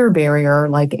that fear barrier,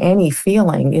 like any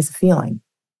feeling, is a feeling.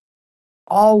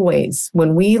 Always,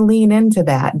 when we lean into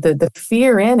that, the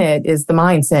fear in it is the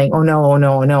mind saying, oh,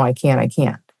 no, I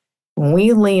can't. When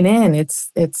we lean in, it's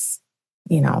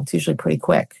usually pretty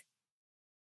quick.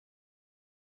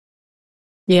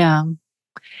 Yeah.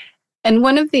 And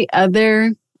one of the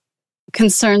other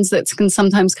concerns that can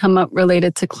sometimes come up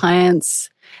related to clients,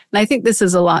 and I think this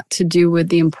is a lot to do with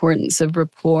the importance of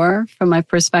rapport from my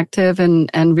perspective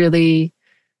and really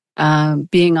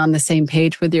being on the same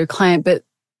page with your client. But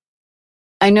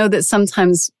I know that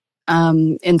sometimes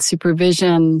in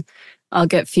supervision, I'll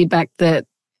get feedback that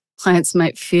clients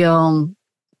might feel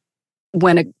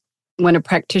when a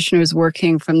practitioner is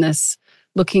working from this,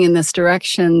 looking in this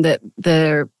direction, that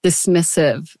they're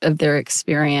dismissive of their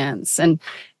experience. And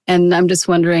I'm just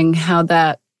wondering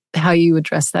how you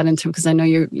address that because I know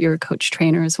you're a coach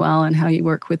trainer as well, and how you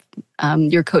work with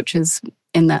your coaches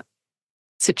in that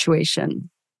situation.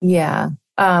 Yeah.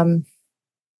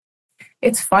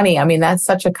 It's funny. I mean, that's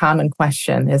such a common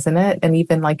question, isn't it? And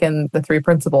even like in the 3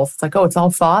 principles, it's like, oh, it's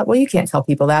all thought. Well, you can't tell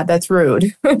people that. That's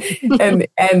rude.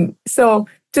 and so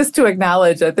just to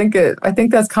acknowledge, I think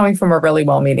that's coming from a really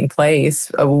well-meaning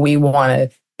place. We want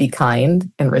to be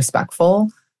kind and respectful,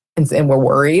 and we're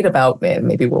worried about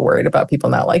people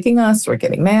not liking us or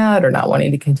getting mad or not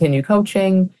wanting to continue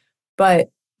coaching.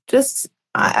 But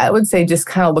I would say just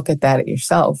kind of look at that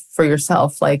for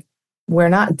yourself. Like, we're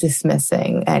not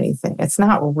dismissing anything. It's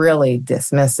not really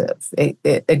dismissive.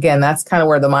 Again, that's kind of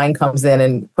where the mind comes in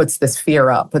and puts this fear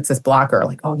up, puts this blocker,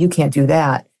 like, oh, you can't do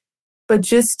that. But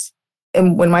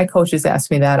and when my coaches ask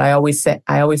me that, I always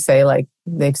say, like,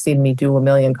 they've seen me do 1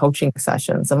 million coaching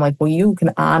sessions. I'm like, well, you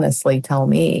can honestly tell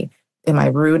me, am I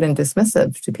rude and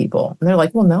dismissive to people? And they're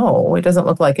like, well, no, it doesn't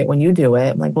look like it when you do it.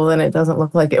 I'm like, well, then it doesn't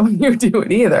look like it when you do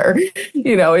it either.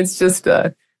 It's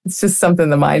just something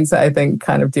the mind's, I think,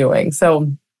 kind of doing.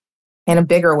 So in a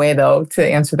bigger way, though, to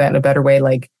answer that in a better way,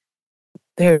 like,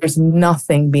 there's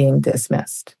nothing being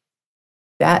dismissed.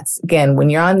 That's, again, when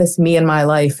you're on this me and my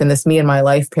life and this me and my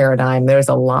life paradigm, there's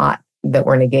a lot that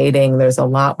we're negating. There's a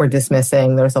lot we're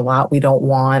dismissing. There's a lot we don't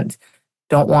want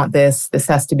this. This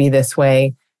has to be this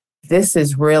way. This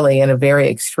is really, in a very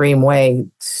extreme way,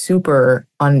 super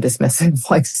undismissive,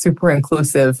 like super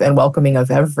inclusive and welcoming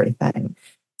of everything.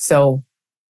 So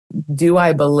do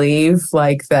I believe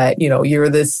like that, you're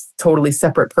this totally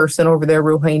separate person over there,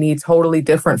 Ruhini, totally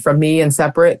different from me and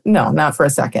separate? No, not for a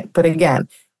second. But again,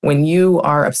 when you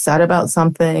are upset about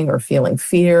something or feeling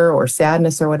fear or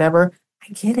sadness or whatever, I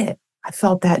get it. I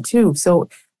felt that too. So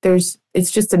it's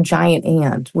just a giant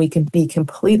and. We can be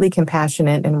completely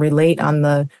compassionate and relate on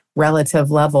the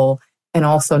relative level and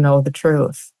also know the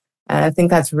truth. And I think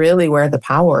that's really where the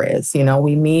power is.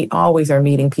 We always are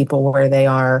meeting people where they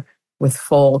are with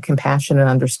full compassion and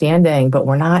understanding, but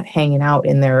we're not hanging out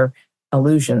in their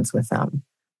illusions with them.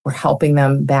 We're helping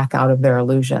them back out of their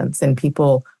illusions. And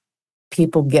people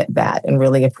get that and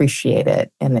really appreciate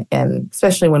it. And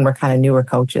especially when we're kind of newer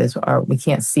coaches, we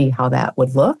can't see how that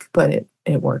would look, but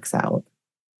it works out.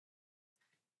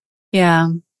 Yeah.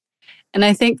 And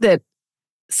I think that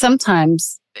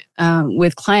sometimes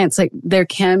with clients, like there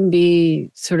can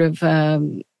be sort of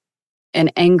an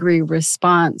angry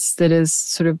response that is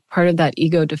sort of part of that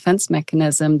ego defense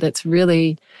mechanism that's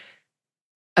really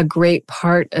a great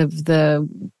part of the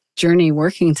journey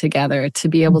working together, to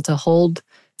be able to hold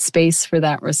space for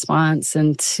that response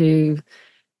and to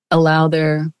allow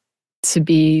there to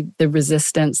be the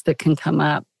resistance that can come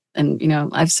up. And,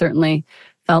 I've certainly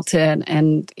felt it.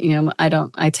 And,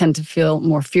 I tend to feel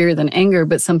more fear than anger,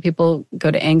 but some people go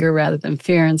to anger rather than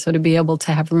fear. And so to be able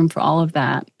to have room for all of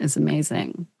that is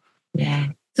amazing. Yeah.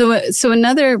 So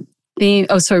another theme,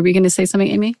 sorry, were you going to say something,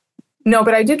 Amy? No,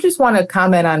 but I did just want to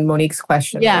comment on Monique's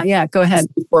question. Yeah, go ahead.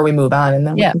 Before we move on, and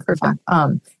then we can perfect.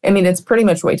 It's pretty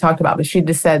much what we talked about, but she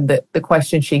just said that the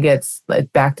question she gets,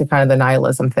 like, back to kind of the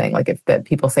nihilism thing, like if that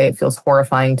people say it feels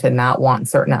horrifying to not want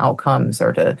certain outcomes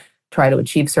or to try to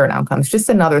achieve certain outcomes. Just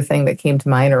another thing that came to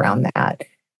mind around that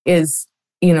is,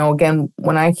 again,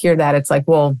 when I hear that, it's like,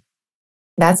 well,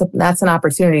 that's an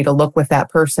opportunity to look with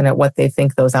that person at what they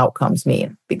think those outcomes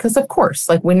mean. Because of course,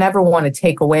 like, we never want to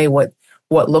take away what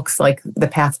looks like the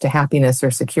path to happiness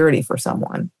or security for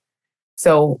someone.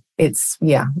 So it's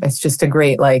just a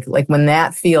great, like when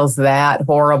that feels that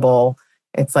horrible,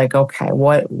 it's like, okay,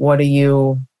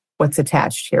 what's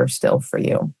attached here still for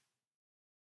you?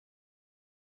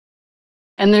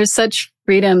 And there's such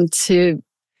freedom to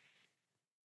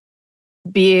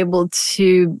be able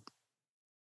to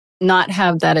not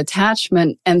have that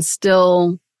attachment and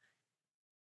still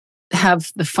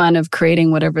have the fun of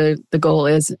creating whatever the goal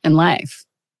is in life,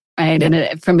 right? Yeah.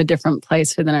 And from a different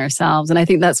place within ourselves. And I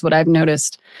think that's what I've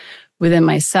noticed within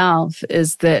myself,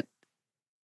 is that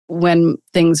when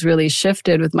things really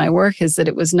shifted with my work, is that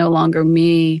it was no longer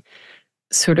me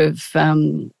sort of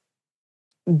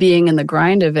being in the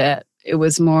grind of it. It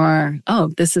was more,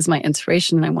 this is my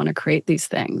inspiration and I want to create these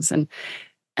things. And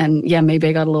yeah, maybe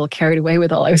I got a little carried away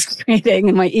with all I was creating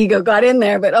and my ego got in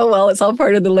there, but it's all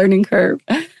part of the learning curve.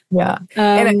 Yeah.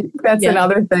 And I think that's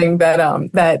another thing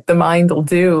that the mind will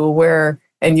do, where,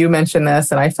 and you mentioned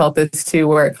this, and I felt this too,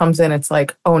 where it comes in, it's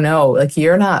like, oh no, like,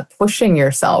 you're not pushing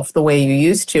yourself the way you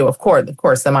used to. Of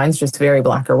course, the mind's just very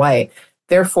black or white.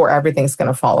 Therefore, everything's going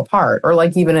to fall apart. Or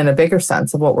like, even in a bigger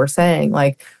sense of what we're saying,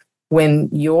 like, when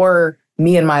your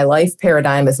me and my life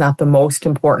paradigm is not the most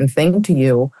important thing to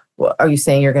you, are you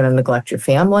saying you're going to neglect your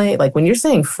family? Like, when you're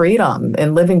saying freedom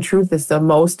and living truth is the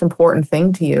most important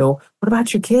thing to you, what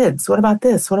about your kids? What about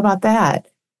this? What about that?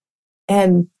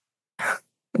 And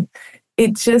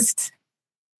it just,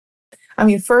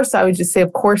 first I would just say,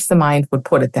 of course, the mind would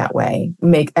put it that way,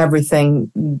 make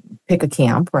everything, pick a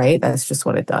camp, right? That's just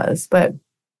what it does. But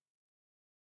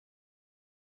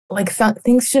like,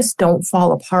 things just don't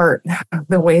fall apart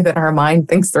the way that our mind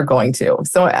thinks they're going to.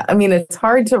 So, it's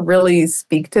hard to really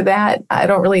speak to that. I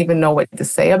don't really even know what to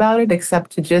say about it,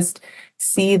 except to just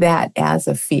see that as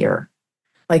a fear.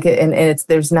 Like, and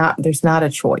there's not a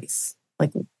choice.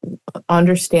 Like,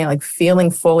 understand, like,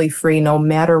 feeling fully free no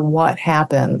matter what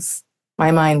happens.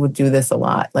 My mind would do this a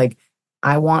lot. Like,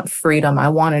 I want freedom. I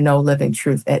want to know living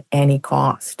truth at any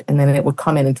cost. And then it would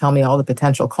come in and tell me all the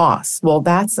potential costs. Well,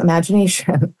 that's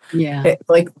imagination. Yeah.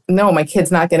 No, my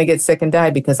kid's not going to get sick and die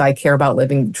because I care about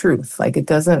living truth. Like, it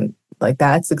doesn't, like,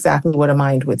 that's exactly what a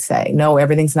mind would say. No,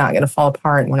 everything's not going to fall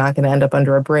apart. We're not going to end up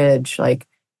under a bridge. Like,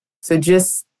 so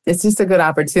it's just a good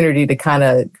opportunity to kind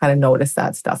of notice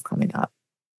that stuff coming up.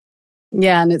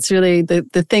 Yeah. And it's really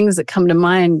the things that come to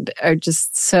mind are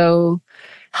just so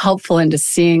helpful into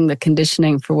seeing the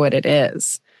conditioning for what it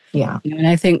is. Yeah. And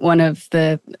I think one of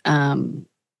the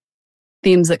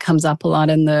themes that comes up a lot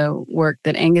in the work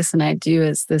that Angus and I do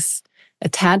is this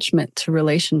attachment to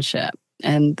relationship,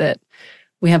 and that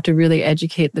we have to really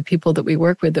educate the people that we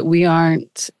work with that we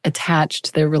aren't attached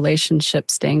to their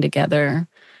relationship staying together.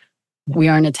 We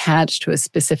aren't attached to a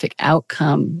specific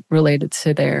outcome related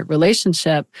to their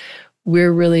relationship.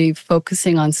 We're really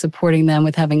focusing on supporting them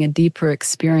with having a deeper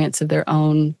experience of their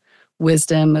own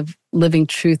wisdom, of living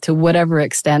truth to whatever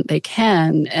extent they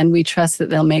can. And we trust that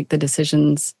they'll make the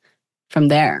decisions from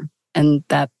there, and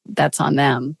that's on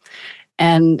them.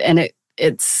 And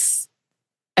it's,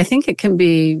 I think it can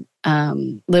be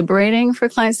liberating for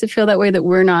clients to feel that way, that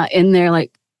we're not in there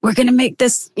like, we're going to make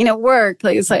this, work.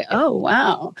 Like, it's like, oh,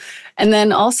 wow. And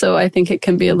then also, I think it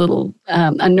can be a little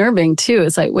unnerving too.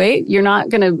 It's like, wait, you're not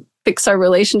going to fix our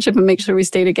relationship and make sure we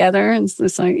stay together. And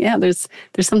it's like, yeah, there's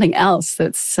something else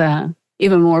that's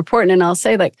even more important. And I'll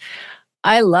say, like,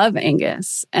 I love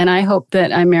Angus, and I hope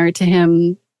that I'm married to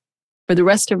him for the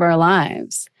rest of our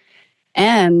lives.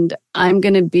 And I'm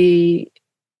going to be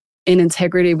in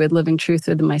integrity with living truth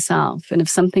within myself. And if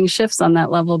something shifts on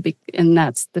that level and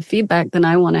that's the feedback, then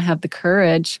I want to have the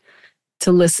courage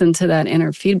to listen to that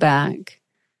inner feedback,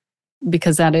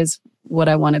 because that is what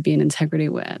I want to be in integrity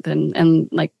with. And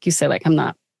like you say, like, I'm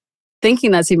not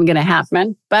thinking that's even going to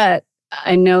happen, but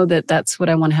I know that that's what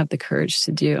I want to have the courage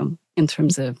to do in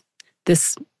terms of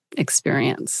this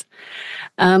experience.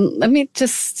 I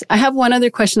have one other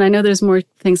question. I know there's more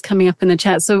things coming up in the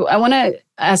chat. So I want to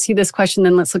ask you this question,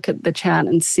 then let's look at the chat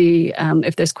and see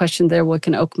if there's questions there, we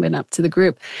can open it up to the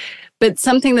group. But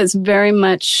something that's very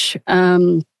much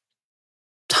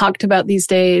talked about these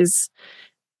days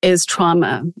is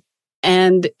trauma.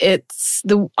 And it's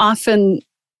often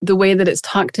the way that it's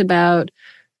talked about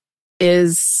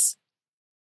makes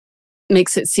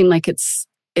it seem like it's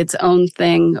its own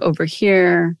thing over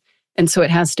here. And so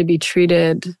it has to be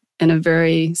treated in a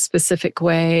very specific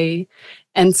way.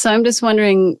 And so I'm just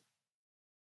wondering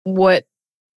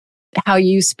how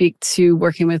you speak to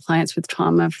working with clients with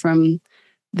trauma from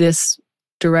this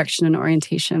direction and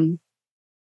orientation.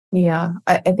 Yeah,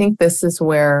 I think this is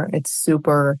where it's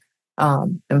super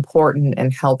important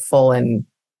and helpful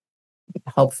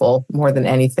more than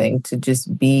anything to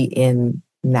just be in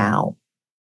now.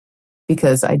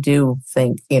 Because I do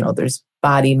think, there's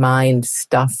body, mind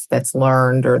stuff that's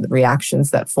learned, or the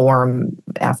reactions that form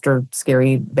after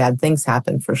scary, bad things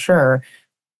happen, for sure.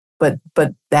 But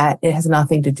that it has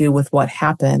nothing to do with what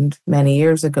happened many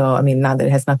years ago. I mean, not that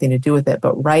it has nothing to do with it,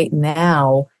 but right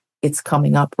now, it's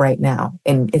coming up right now.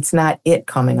 And it's not it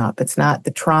coming up. It's not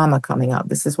the trauma coming up.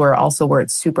 This is where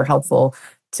it's super helpful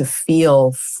to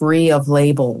feel free of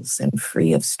labels and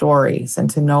free of stories, and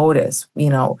to notice,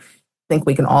 I think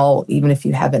we can all, even if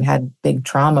you haven't had big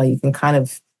trauma, you can kind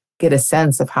of get a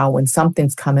sense of how when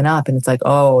something's coming up and it's like,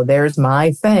 oh, there's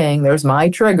my thing, there's my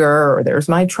trigger, or there's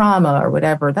my trauma or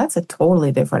whatever. That's a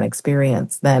totally different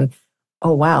experience than,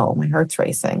 oh, wow, my heart's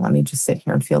racing. Let me just sit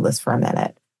here and feel this for a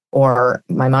minute. Or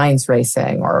my mind's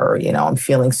racing, or, I'm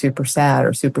feeling super sad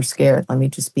or super scared. Let me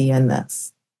just be in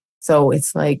this. So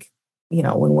it's like,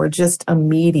 when we're just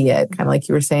immediate, kind of like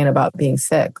you were saying about being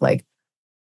sick, like,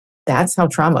 that's how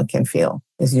trauma can feel,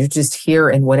 is you're just here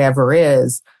in whatever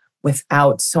is,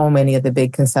 without so many of the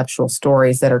big conceptual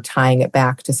stories that are tying it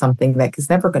back to something that is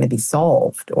never going to be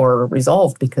solved or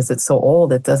resolved, because it's so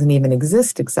old it doesn't even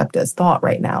exist except as thought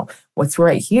right now. What's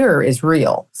right here is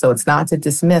real. So it's not to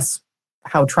dismiss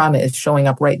how trauma is showing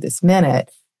up right this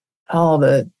minute, all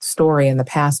the story and the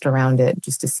past around it,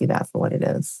 just to see that for what it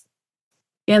is.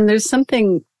 And there's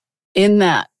something in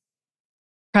that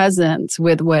presence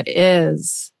with what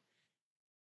is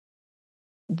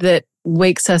that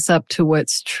wakes us up to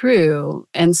what's true.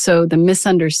 And so the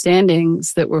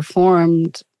misunderstandings that were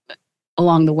formed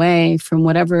along the way from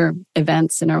whatever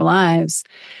events in our lives,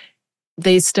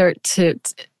 they start to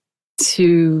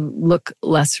look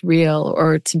less real,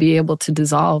 or to be able to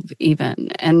dissolve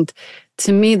even. And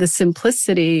to me, the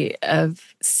simplicity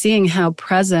of seeing how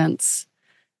presence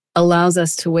allows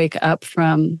us to wake up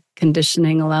from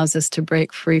conditioning, allows us to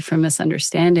break free from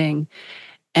misunderstanding.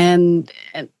 And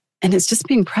it's just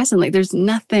being present. Like, there's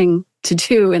nothing to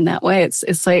do in that way.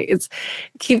 It's like, it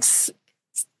keeps,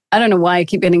 I don't know why I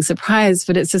keep getting surprised,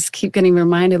 but it's just keep getting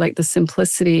reminded, like, the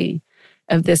simplicity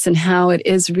of this, and how it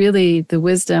is really the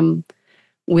wisdom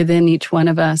within each one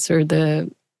of us, or the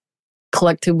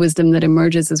collective wisdom that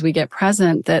emerges as we get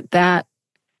present, that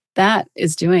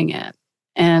is doing it.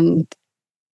 And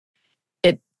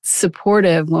it's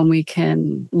supportive when we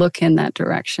can look in that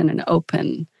direction and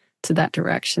open to that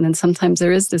direction. And sometimes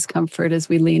there is discomfort as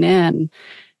we lean in,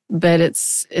 but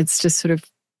it's just sort of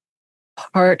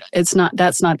that's not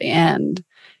the end.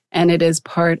 And it is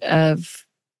part of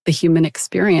the human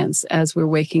experience as we're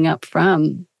waking up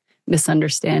from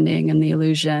misunderstanding and the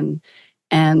illusion,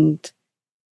 and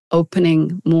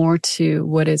opening more to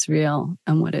what is real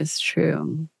and what is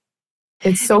true.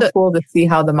 It's so cool to see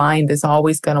how the mind is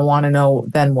always going to want to know,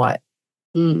 then what?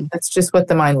 That's just what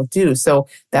the mind will do. So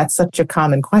that's such a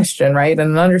common question, right?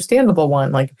 And an understandable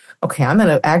one, like, okay, I'm going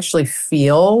to actually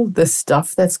feel the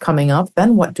stuff that's coming up.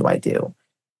 Then what do I do?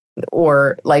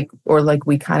 Or like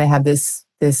we kind of have this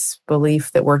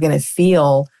belief that we're going to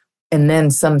feel, and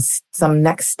then some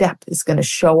next step is going to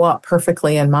show up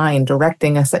perfectly in mind,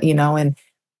 directing us,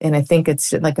 and I think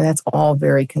it's like, that's all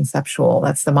very conceptual.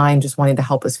 That's the mind just wanting to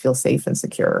help us feel safe and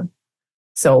secure.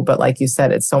 So, but like you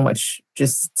said, it's so much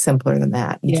just simpler than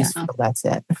that. You just feel that's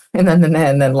it. And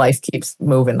then life keeps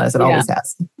moving as it always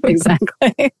has.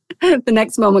 Exactly. The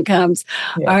next moment comes.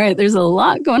 Yeah. All right. There's a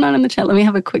lot going on in the chat. Let me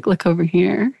have a quick look over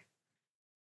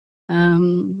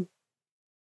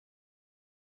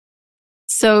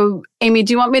So, Amy,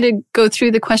 do you want me to go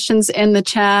through the questions in the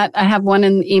chat? I have one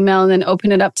in the email and then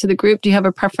open it up to the group. Do you have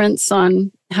a preference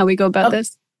on how we go about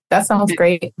this? That sounds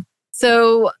great.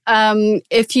 So,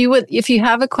 if you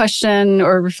have a question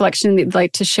or reflection that you'd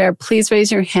like to share, please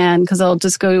raise your hand because I'll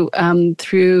just go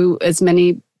through as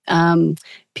many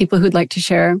people who'd like to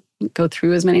share.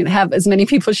 Have as many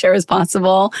people share as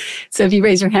possible. So if you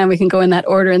raise your hand, we can go in that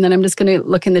order. And then I'm just going to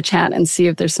look in the chat and see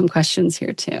if there's some questions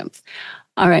here too.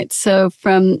 All right. So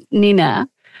from Nina,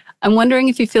 I'm wondering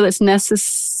if you feel it's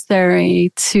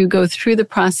necessary to go through the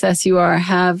process you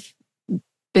have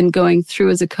been going through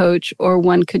as a coach, or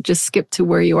one could just skip to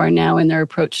where you are now in their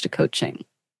approach to coaching.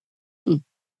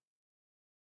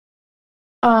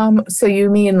 So you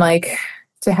mean like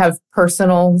to have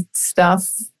personal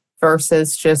stuff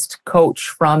versus just coach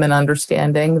from an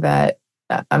understanding that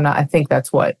I think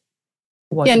that's what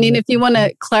yeah, Nina, if you want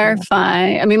to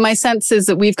clarify, I mean, my sense is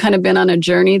that we've kind of been on a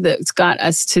journey that's got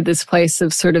us to this place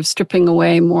of sort of stripping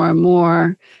away more and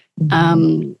more.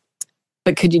 Mm-hmm.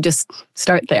 But could you just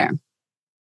start there?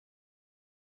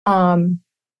 I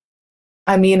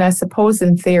mean, I suppose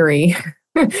in theory,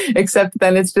 except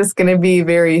then it's just going to be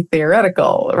very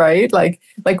theoretical, right? Like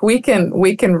we can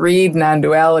read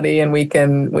non-duality and we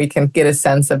can get a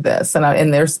sense of this,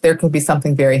 and there can be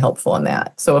something very helpful in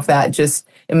that. So if that just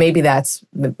maybe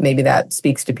that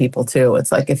speaks to people too.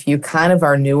 It's like if you kind of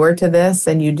are newer to this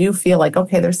and you do feel like,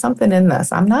 okay, there's something in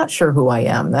this. I'm not sure who I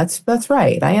am. That's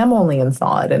right. I am only in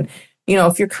thought. And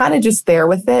if you're kind of just there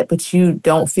with it, but you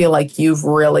don't feel like you've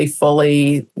really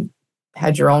fully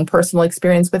had your own personal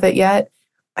experience with it yet,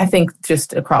 I think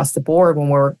just across the board, when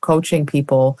we're coaching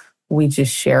people, we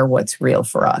just share what's real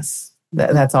for us.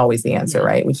 That's always the answer,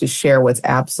 right? We just share what's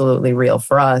absolutely real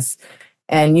for us.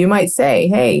 And you might say,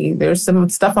 hey, there's some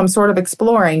stuff I'm sort of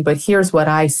exploring, but here's what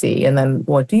I see. And then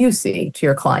what do you see to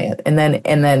your client? And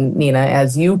then Nina,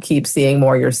 as you keep seeing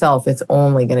more yourself, it's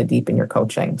only going to deepen your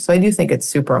coaching. So I do think it's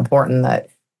super important that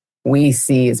we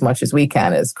see as much as we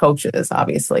can as coaches,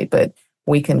 obviously, but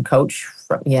we can coach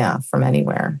from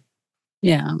anywhere.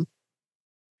 Yeah.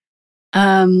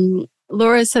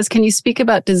 Laura says, can you speak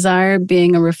about desire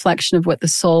being a reflection of what the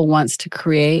soul wants to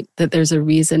create, that there's a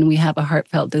reason we have a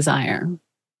heartfelt desire?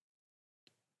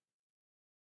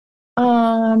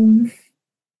 For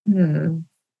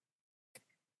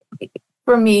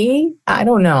me, I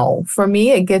don't know. For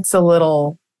me, it gets a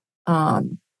little,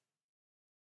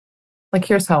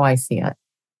 here's how I see it.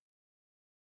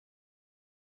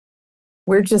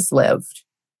 We're just lived.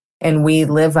 And we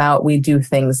live out, we do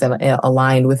things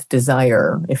aligned with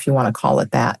desire, if you want to call it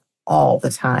that, all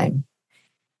the time.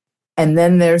 And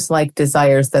then there's like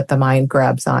desires that the mind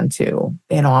grabs onto.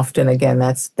 And often, again,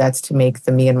 that's to make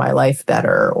the me in my life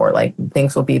better, or like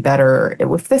things will be better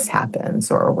if this happens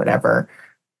or whatever.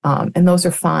 And those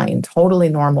are fine, totally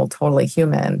normal, totally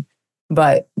human.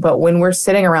 But when we're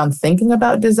sitting around thinking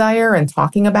about desire and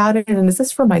talking about it, and is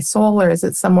this for my soul or is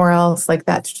it somewhere else? Like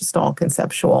that's just all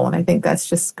conceptual. And I think that's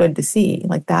just good to see.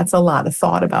 Like that's a lot of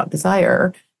thought about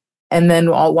desire. And then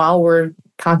while we're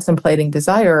contemplating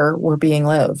desire, we're being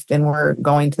lived and we're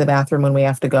going to the bathroom when we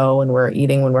have to go and we're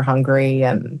eating when we're hungry.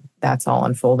 And that's all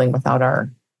unfolding without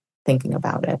our thinking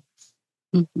about it.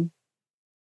 Mm-hmm.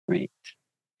 Right.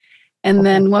 And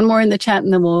then one more in the chat,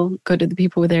 and then we'll go to the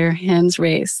people with their hands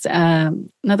raised.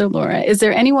 Another Laura. Is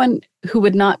there anyone who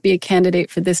would not be a candidate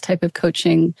for this type of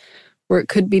coaching where it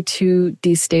could be too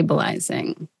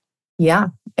destabilizing? Yeah.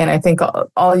 And I think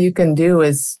all you can do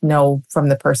is know from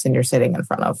the person you're sitting in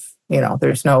front of.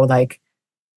 There's no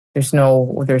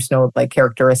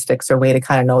characteristics or way to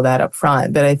kind of know that up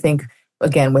front. But I think,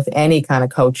 again, with any kind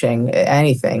of coaching,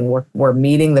 anything, we're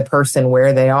meeting the person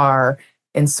where they are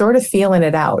and sort of feeling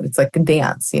it out. It's like a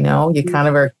dance, you kind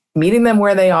of are meeting them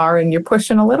where they are and you're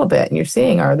pushing a little bit and you're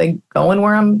seeing, are they going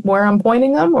where I'm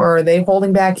pointing them, or are they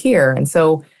holding back here? And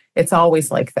so it's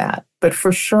always like that. But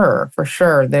for sure,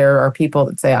 there are people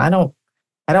that say, I don't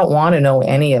want to know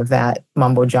any of that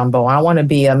mumbo jumbo. I want to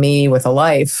be a me with a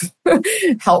life.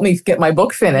 Help me get my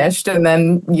book finished. And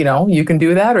then, you can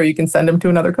do that, or you can send them to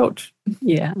another coach.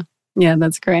 Yeah. Yeah,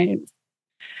 that's great.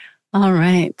 All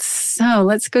right. So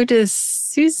let's go to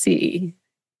Susie.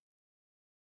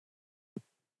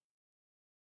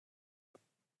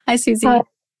 Hi, Susie.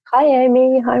 Hi,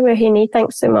 Amy. Hi, Rohini.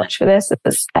 Thanks so much for this.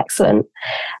 It's excellent.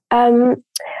 I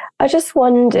just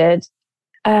wondered,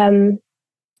 I'm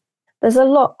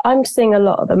seeing a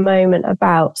lot at the moment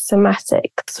about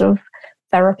somatic sort of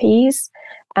therapies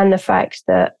and the fact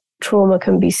that trauma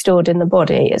can be stored in the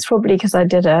body. It's probably because I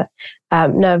did a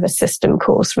nervous system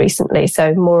course recently.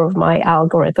 So more of my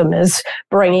algorithm is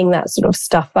bringing that sort of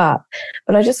stuff up.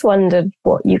 But I just wondered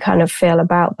what you kind of feel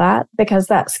about that, because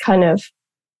that's kind of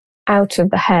out of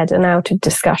the head and out of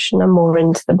discussion and more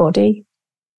into the body.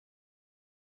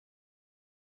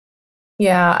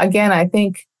 Yeah, again, I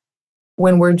think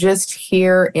when we're just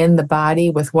here in the body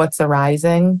with what's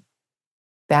arising,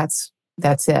 that's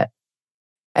it.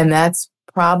 And that's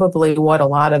probably what a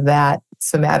lot of that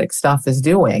somatic stuff is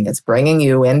doing. It's bringing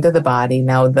you into the body.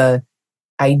 Now, the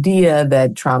idea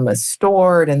that trauma is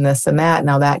stored and this and that,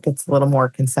 now that gets a little more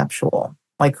conceptual.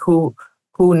 Like who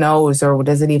knows, or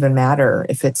does it even matter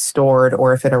if it's stored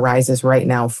or if it arises right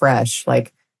now fresh?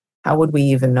 Like, how would we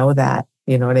even know that?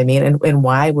 You know what I mean? And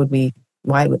why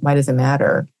does it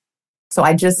matter? So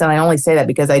and I only say that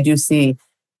because I do see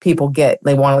people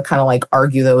they want to kind of like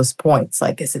argue those points.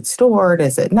 Like, is it stored?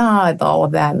 Is it not? All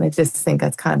of that. And I just think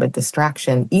that's kind of a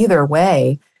distraction. Either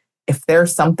way, if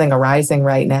there's something arising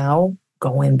right now,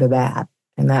 go into that.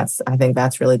 And I think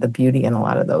that's really the beauty in a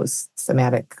lot of those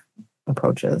somatic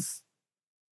approaches.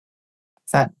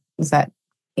 Does that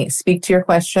speak to your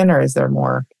question, or is there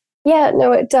more? Yeah,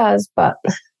 no, it does. But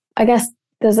I guess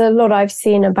there's a lot I've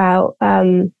seen about,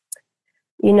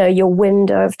 your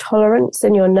window of tolerance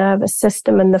in your nervous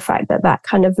system, and the fact that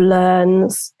kind of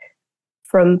learns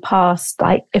from past,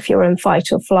 like if you're in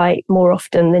fight or flight more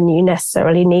often than you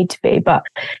necessarily need to be. But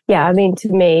yeah, I mean, to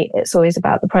me, it's always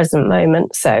about the present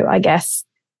moment. So I guess,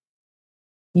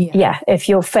 if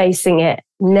you're facing it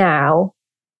now,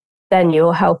 then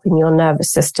you're helping your nervous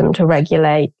system to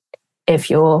regulate if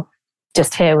you're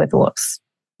just here with what's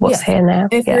here now.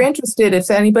 If you're interested, if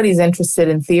anybody's interested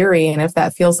in theory, and if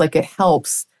that feels like it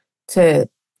helps to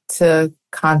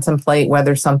contemplate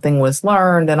whether something was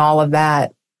learned and all of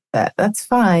that, that's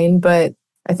fine. But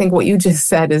I think what you just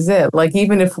said is it. Like,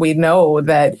 even if we know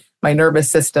that my nervous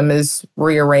system is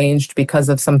rearranged because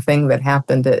of something that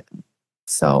happened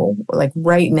so like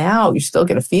right now, you're still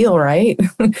going to feel, right?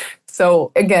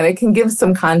 So again, it can give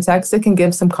some context, it can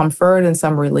give some comfort and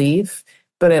some relief,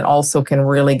 but it also can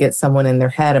really get someone in their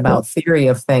head about theory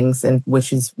of things, and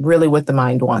which is really what the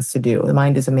mind wants to do. The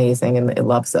mind is amazing and it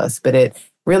loves us, but it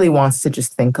really wants to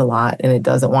just think a lot, and it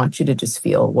doesn't want you to just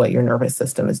feel what your nervous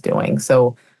system is doing.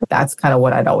 So that's kind of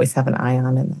what I'd always have an eye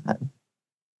on in that.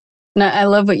 Now, I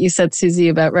love what you said, Susie,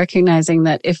 about recognizing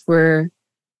that if we're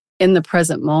in the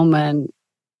present moment,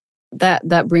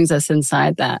 that brings us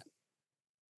inside that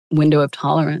window of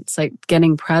tolerance. Like,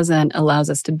 getting present allows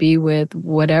us to be with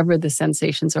whatever the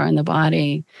sensations are in the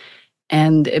body,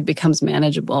 and it becomes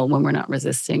manageable when we're not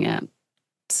resisting it.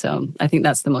 So I think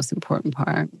that's the most important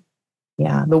part.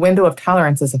 Yeah, the window of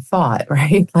tolerance is a thought,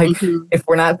 right? Like, if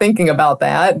we're not thinking about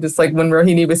that, just like when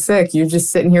Rohini was sick, you're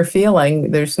just sitting here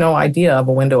feeling, there's no idea of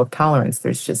a window of tolerance.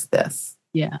 There's just this.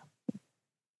 Yeah.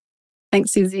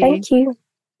 Thanks, Susie. Thank you.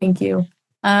 Thank you.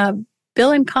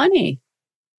 Bill and Connie.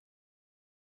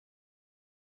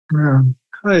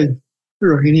 Hi,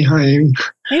 Rohini. Hi, Amy.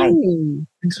 Hey.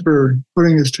 Thanks for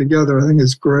putting this together. I think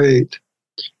it's great.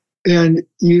 And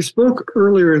you spoke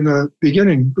earlier in the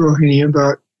beginning, Rohini,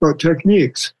 about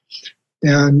techniques.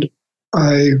 And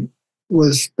I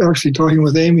was actually talking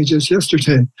with Amy just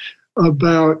yesterday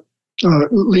about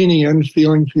leaning in,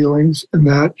 feeling feelings and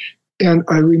that. And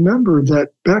I remember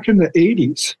that back in the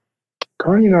 80s,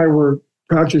 Connie and I were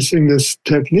practicing this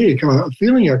technique, a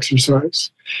feeling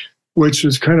exercise, which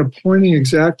was kind of pointing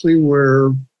exactly where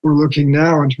we're looking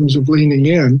now in terms of leaning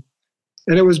in.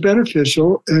 And it was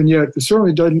beneficial, and yet it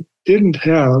certainly didn't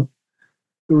have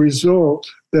the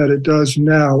result that it does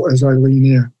now as I lean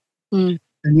in. Mm.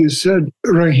 And you said,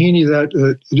 Rohini, that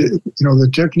the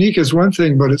technique is one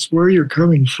thing, but it's where you're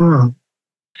coming from.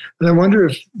 And I wonder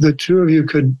if the two of you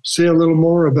could say a little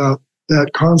more about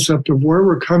that concept of where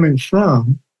we're coming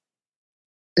from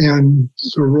and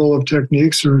the role of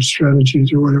techniques or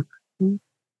strategies or whatever. Mm.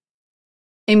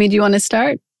 Amy, do you want to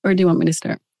start, or do you want me to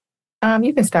start?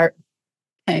 You can start.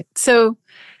 Okay. So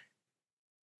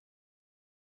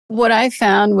what I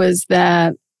found was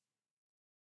that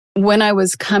when I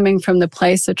was coming from the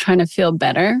place of trying to feel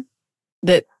better,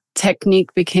 that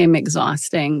technique became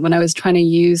exhausting. When I was trying to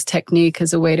use technique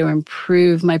as a way to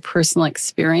improve my personal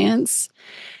experience,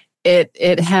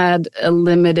 it had a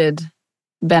limited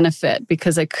benefit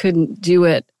because I couldn't do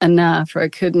it enough, or I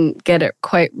couldn't get it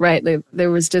quite right.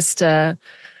 There was just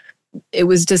it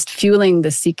was just fueling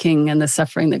the seeking and the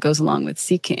suffering that goes along with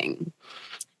seeking.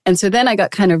 And so then I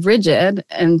got kind of rigid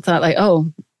and thought like, oh,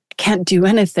 I can't do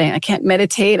anything. I can't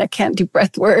meditate. I can't do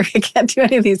breath work. I can't do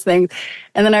any of these things.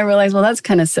 And then I realized, well, that's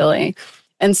kind of silly.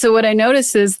 And so what I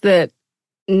noticed is that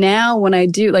now when I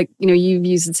do, like, you've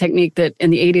used a technique that in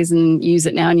the 80s and you use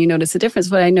it now and you notice a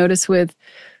difference. What I notice with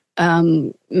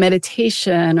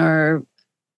meditation or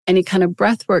any kind of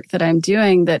breath work that I'm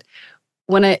doing, that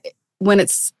when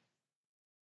it's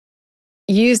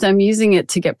used, I'm using it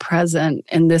to get present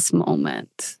in this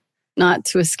moment, not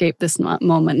to escape this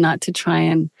moment, not to try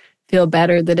and feel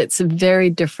better, that it's a very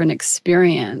different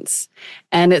experience.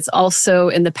 And it's also,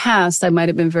 in the past, I might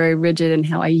have been very rigid in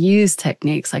how I use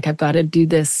techniques. Like, I've got to do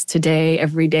this today,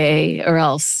 every day, or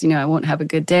else, I won't have a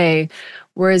good day.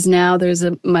 Whereas now there's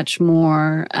a much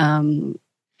more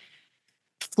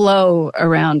flow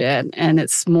around it. And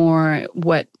it's more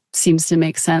what seems to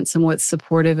make sense and what's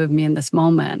supportive of me in this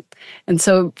moment. And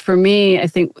so for me, I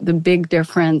think the big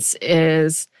difference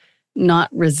is not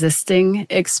resisting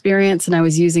experience. And I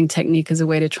was using technique as a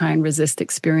way to try and resist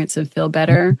experience and feel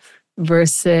better,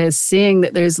 versus seeing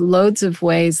that there's loads of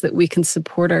ways that we can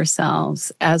support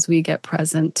ourselves as we get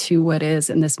present to what is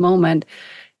in this moment.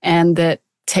 And that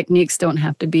techniques don't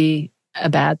have to be a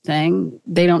bad thing.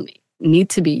 They don't need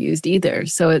to be used either.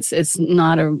 So it's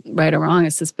not a right or wrong.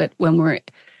 It's just, but when we're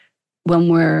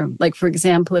like, for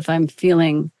example, if I'm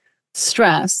feeling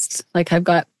stressed, like I've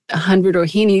got 100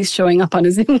 Rohinis showing up on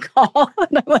a Zoom call,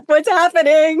 and I'm like, what's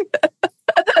happening?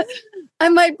 I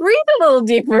might breathe a little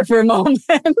deeper for a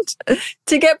moment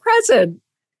to get present.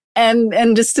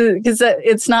 And just to, because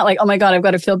it's not like, oh my God, I've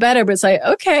got to feel better, but it's like,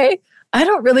 okay, I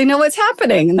don't really know what's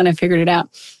happening. And then I figured it out.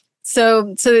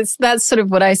 So that's sort of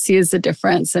what I see as the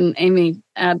difference. And Amy,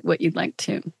 add what you'd like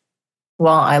to.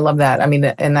 Well, I love that. I mean,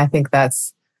 and I think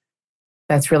that's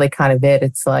really kind of it.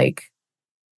 It's like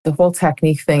the whole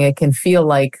technique thing, it can feel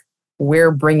like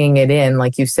we're bringing it in,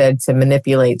 like you said, to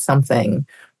manipulate something,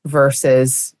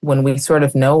 versus when we sort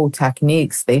of know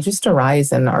techniques, they just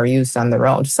arise and are used on their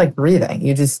own, just like breathing.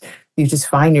 You just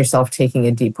find yourself taking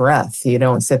a deep breath. You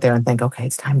don't sit there and think, okay,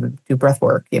 it's time to do breath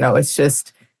work. It's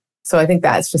just, so I think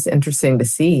that's just interesting to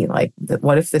see, like,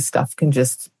 what if this stuff can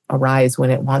just arise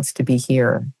when it wants to be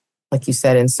here, like you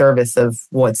said, in service of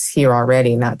what's here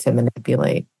already, not to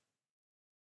manipulate.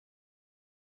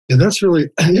 Yeah, that's really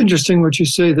interesting what you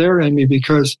say there, Amy,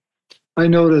 because I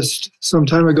noticed some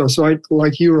time ago, so I,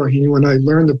 like you, Rohini, when I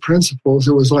learned the principles,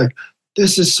 it was like,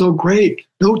 this is so great.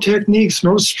 No techniques,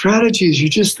 no strategies. You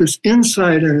just this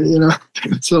insight, and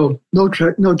so no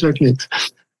techniques.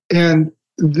 And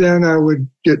then I would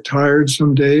get tired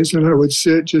some days, and I would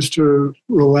sit just to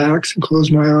relax and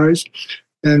close my eyes.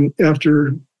 And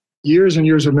after years and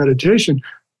years of meditation,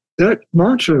 that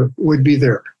mantra would be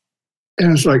there.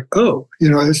 And it's like, oh,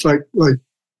 it's like,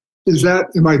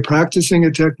 am I practicing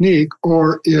a technique,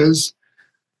 or is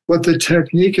what the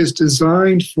technique is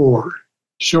designed for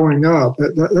showing up?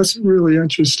 That's a really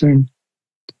interesting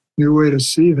new way to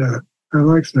see that. I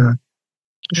like that.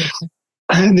 Mm-hmm.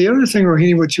 And the other thing,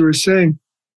 Rohini, what you were saying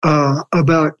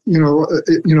about,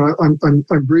 I'm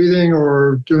breathing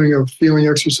or doing a feeling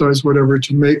exercise, whatever,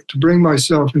 to bring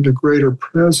myself into greater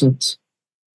presence.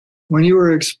 When you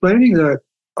were explaining that,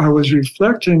 I was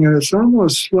reflecting, and it's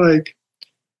almost like,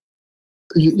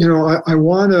 I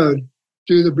want to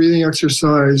do the breathing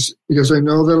exercise because I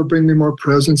know that'll bring me more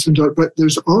presence. But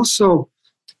there's also,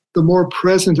 the more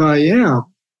present I am,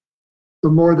 the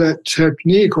more that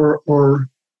technique, or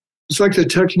it's like the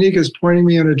technique is pointing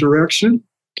me in a direction.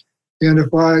 And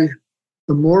the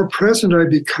more present I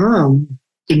become,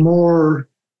 the more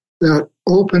that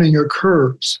opening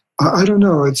occurs. I don't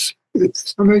know. It's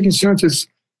not making sense.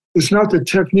 It's not the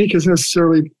technique is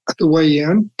necessarily the way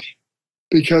in,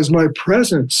 because my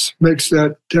presence makes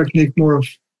that technique more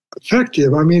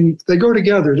effective. I mean, they go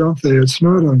together, don't they? It's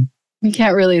not you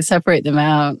can't really separate them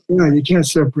out. Yeah, you can't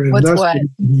separate them. What's what?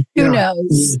 Who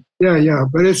knows? Yeah.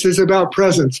 But it's about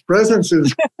presence. Presence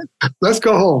is, let's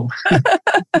go home. That's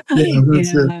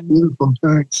it. Beautiful.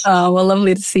 Thanks. Oh, well,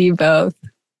 lovely to see you both.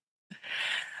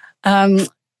 I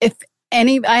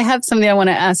have something I want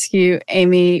to ask you,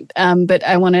 Amy, but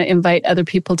I want to invite other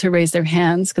people to raise their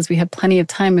hands because we have plenty of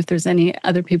time if there's any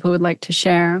other people who would like to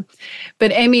share.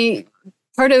 But Amy,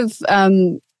 part of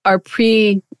our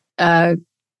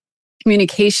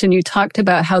pre-communication, you talked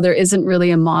about how there isn't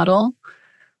really a model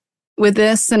with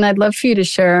this, and I'd love for you to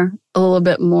share a little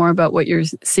bit more about what you're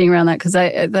seeing around that, because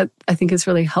I think is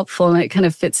really helpful, and it kind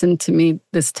of fits into me,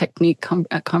 this technique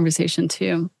conversation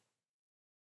too.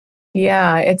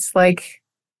 Yeah, it's like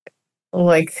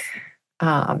we're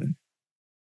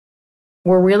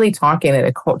really talking at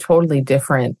a totally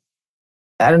different,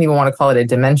 I don't even want to call it a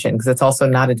dimension, because it's also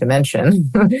not a dimension.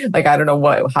 Like, I don't know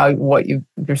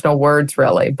there's no words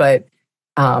really, but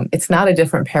it's not a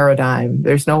different paradigm.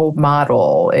 There's no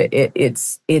model.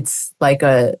 It's like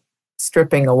a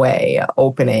stripping away,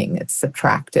 opening, it's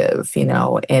subtractive,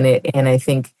 and I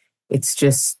think it's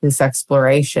just this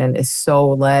exploration is so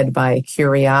led by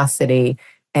curiosity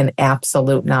and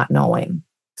absolute not knowing.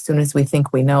 As soon as we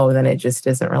think we know, then it just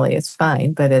isn't really, it's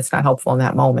fine, but it's not helpful in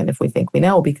that moment if we think we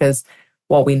know, because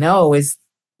what we know is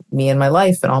me and my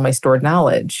life and all my stored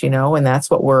knowledge, and that's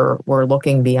what we're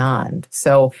looking beyond.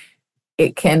 So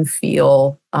it can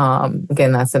feel,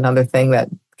 again, that's another thing that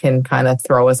can kind of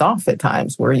throw us off at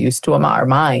times. We're used to our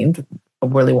mind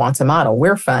really wants a model.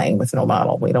 We're fine with no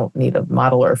model. We don't need a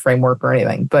model or a framework or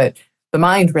anything, but the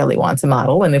mind really wants a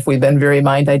model. And if we've been very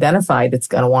mind identified, it's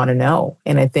going to want to know.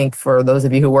 And I think for those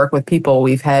of you who work with people,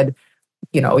 we've had,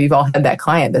 you've all had that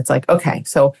client that's like, okay,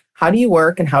 so how do you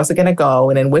work and how's it going to go?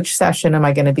 And in which session am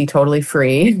I going to be totally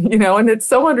free? And it's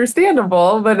so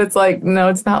understandable, but it's like, no,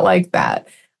 it's not like that.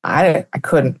 I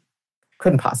couldn't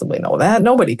possibly know that.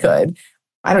 Nobody could.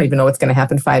 I don't even know what's going to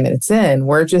happen 5 minutes in.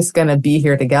 We're just going to be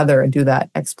here together and do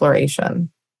that exploration.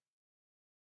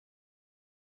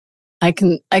 I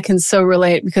can so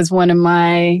relate, because one of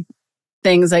my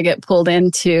things I get pulled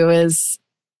into is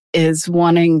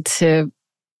wanting to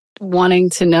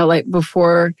know, like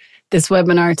before this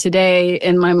webinar today,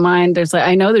 in my mind, there's like,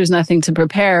 I know there's nothing to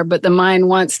prepare, but the mind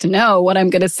wants to know what I'm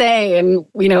going to say and,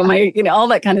 all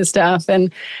that kind of stuff.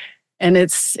 And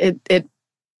it's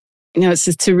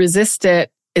just to resist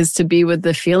it is to be with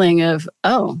the feeling of,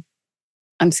 oh,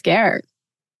 I'm scared.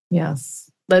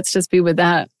 Yes. Let's just be with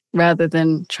that, rather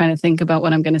than trying to think about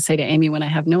what I'm going to say to Amy when I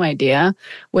have no idea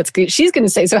she's going to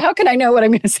say. So how can I know what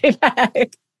I'm going to say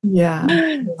back?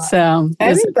 Yeah. So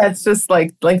I think that's just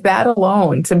like that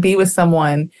alone, to be with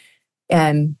someone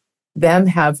and them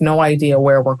have no idea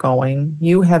where we're going.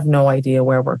 You have no idea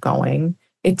where we're going.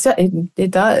 It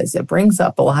does. It brings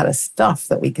up a lot of stuff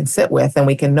that we can sit with, and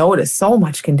we can notice so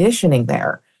much conditioning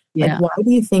there. Yeah. Like, why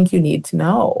do you think you need to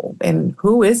know? And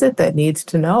who is it that needs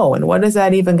to know? And what is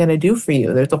that even going to do for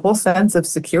you? There's a whole sense of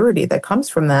security that comes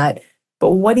from that.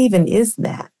 But what even is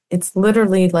that? It's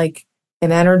literally like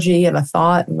an energy and a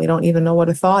thought, and we don't even know what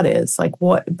a thought is. Like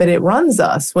what? But it runs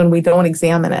us when we don't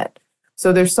examine it.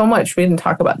 So there's so much, we didn't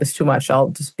talk about this too much. I'll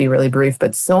just be really brief,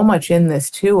 but so much in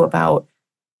this too about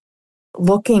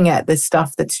looking at this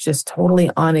stuff that's just totally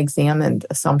unexamined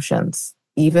assumptions,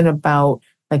 even about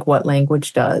like what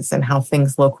language does and how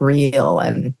things look real.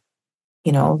 And,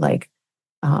 like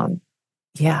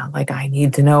I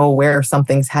need to know where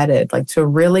something's headed, like to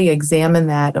really examine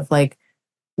that of like,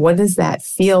 what does that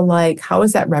feel like? How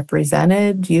is that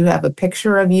represented? Do you have a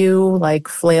picture of you like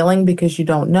flailing because you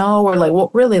don't know? Or like,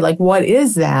 what really, like, what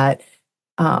is that?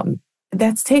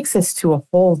 That takes us to a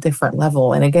whole different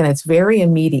level. And again, it's very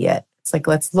immediate. It's like,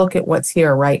 let's look at what's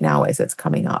here right now as it's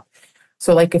coming up.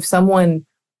 So like if someone,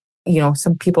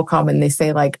 some people come and they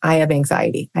say like, I have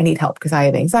anxiety. I need help because I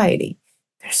have anxiety.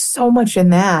 There's so much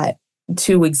in that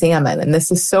to examine. And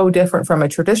this is so different from a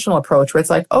traditional approach where it's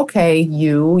like, okay,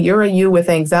 you're a you with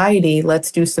anxiety.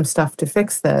 Let's do some stuff to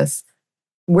fix this.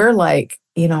 We're like,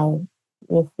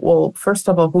 well, first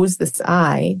of all, who's this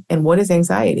I and what is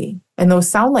anxiety? And those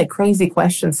sound like crazy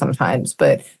questions sometimes,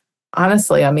 but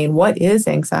honestly, I mean, what is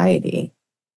anxiety?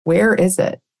 Where is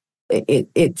it?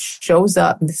 It shows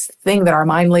up, this thing that our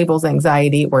mind labels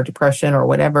anxiety or depression or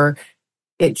whatever.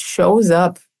 It shows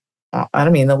up.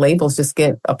 The labels just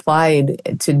get applied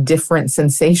to different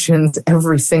sensations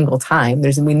every single time.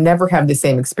 We never have the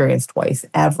same experience twice,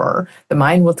 ever. The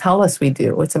mind will tell us we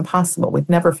do. It's impossible. We've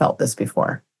never felt this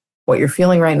before. What you're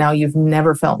feeling right now, you've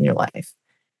never felt in your life.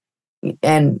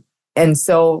 And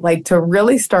so like to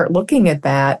really start looking at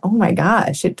that, oh my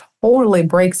gosh, it totally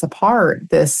breaks apart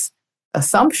this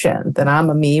assumption that I'm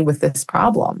a me with this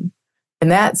problem.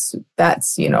 And that's,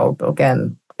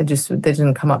 again, that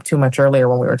didn't come up too much earlier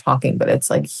when we were talking, but it's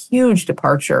like huge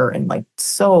departure and like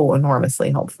so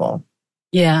enormously helpful.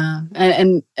 Yeah.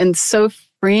 And so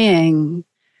freeing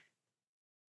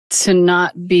to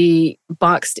not be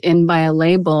boxed in by a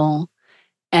label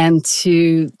and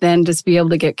to then just be able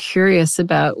to get curious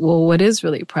about, well, what is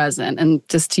really present? And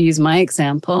just to use my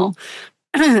example,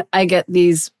 I get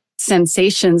these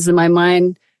sensations and my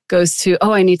mind goes to,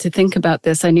 oh, I need to think about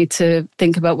this. I need to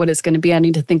think about what it's going to be. I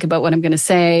need to think about what I'm going to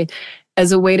say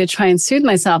as a way to try and soothe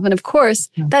myself. And of course,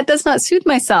 that does not soothe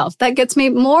myself. That gets me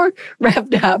more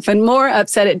wrapped up and more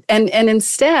upset. And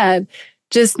instead,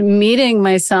 just meeting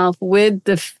myself with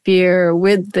the fear,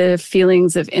 with the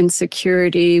feelings of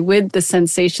insecurity, with the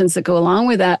sensations that go along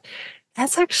with that,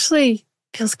 that's actually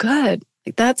feels good.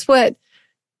 Like that's what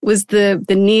was the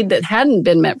need that hadn't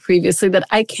been met previously that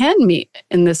I can meet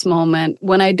in this moment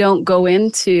when I don't go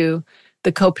into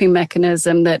the coping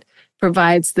mechanism that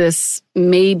provides this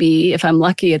maybe, if I'm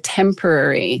lucky, a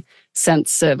temporary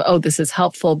sense of, oh, this is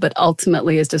helpful, but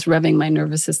ultimately is just revving my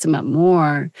nervous system up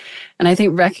more. And I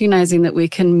think recognizing that we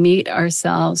can meet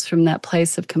ourselves from that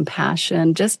place of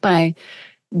compassion just by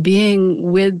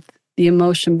being with the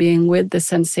emotion, being with the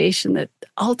sensation, that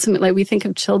ultimately we think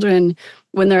of children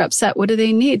when they're upset, what do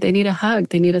they need? They need a hug.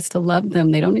 They need us to love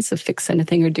them. They don't need us to fix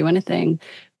anything or do anything.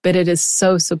 But it is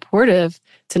so supportive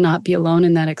to not be alone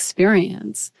in that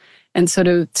experience. And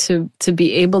so to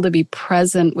be able to be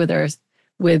present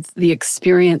with the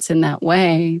experience in that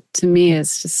way, to me,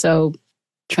 is just so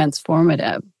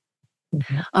transformative.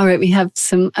 Mm-hmm. All right, we have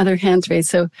some other hands raised.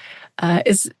 So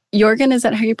is Jorgen, is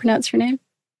that how you pronounce your name?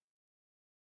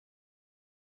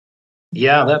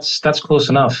 Yeah, that's close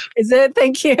enough. Is it?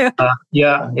 Thank you.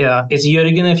 Yeah. It's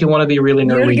Jürgen if you want to be really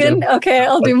Norwegian. Jürgen? Okay,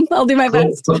 I'll do my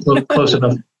best. Close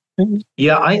enough.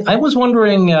 Yeah, I was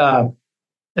wondering, and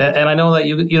I know that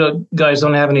you guys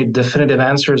don't have any definitive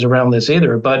answers around this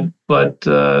either, but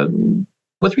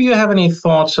whether you have any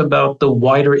thoughts about the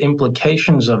wider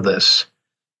implications of this.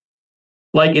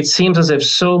 Like, it seems as if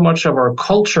so much of our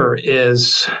culture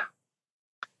is,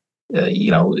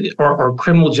 our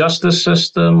criminal justice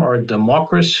system, our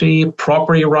democracy,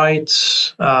 property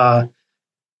rights,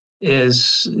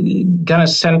 is kind of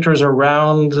centers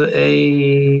around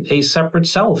a separate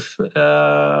self.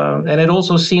 And it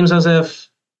also seems as if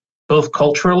both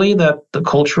culturally that the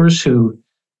cultures who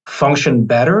function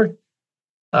better,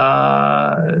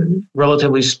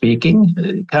 relatively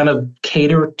speaking, kind of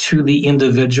cater to the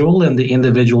individual and the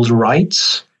individual's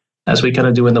rights, as we kind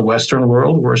of do in the Western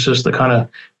world, versus the kind of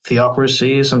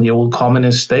theocracies and the old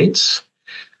communist states.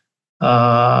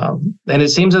 And it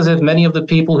seems as if many of the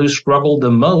people who struggle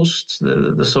the most,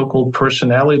 the so-called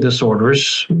personality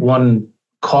disorders, one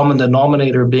common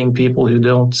denominator being people who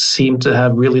don't seem to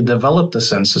have really developed a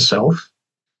sense of self.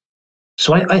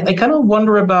 So I kind of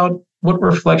wonder about what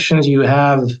reflections you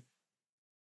have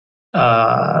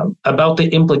about the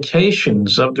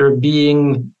implications of there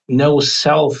being no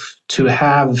self to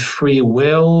have free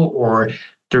will, or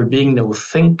there being no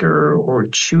thinker or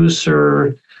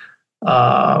chooser.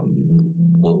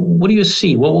 What do you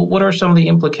see? What are some of the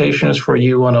implications for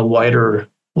you on a wider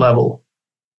level?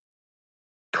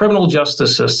 Criminal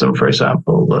justice system, for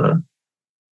example,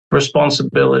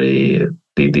 responsibility,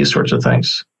 these sorts of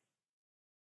things.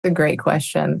 It's a great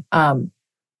question.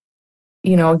 Again,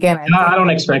 I don't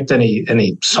expect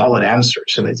any solid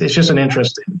answers, and it's just an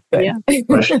interesting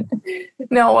question.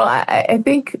 No, well, I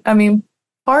think,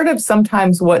 part of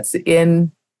sometimes what's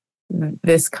in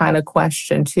this kind of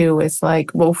question too is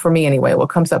like, well, for me anyway, what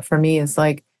comes up for me is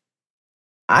like,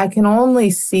 I can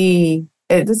only see,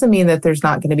 it doesn't mean that there's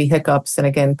not going to be hiccups and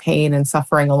again, pain and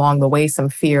suffering along the way, some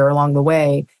fear along the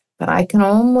way, but I can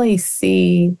only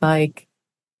see like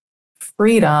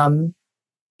freedom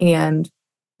and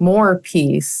more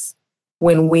peace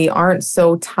when we aren't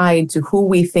so tied to who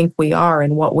we think we are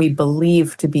and what we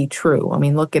believe to be true. I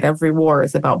mean, look at every war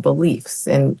is about beliefs,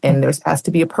 and there has to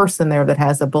be a person there that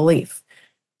has a belief.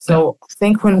 So I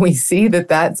think when we see that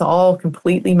that's all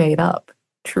completely made up,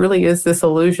 truly is this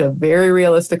illusion, very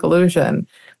realistic illusion,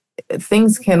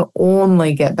 things can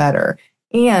only get better.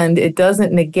 And it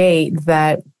doesn't negate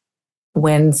that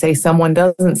when, say, someone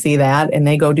doesn't see that and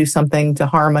they go do something to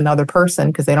harm another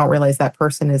person because they don't realize that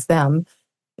person is them,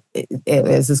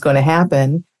 this is going to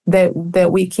happen,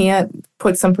 that we can't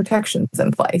put some protections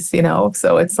in place,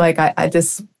 So it's like, I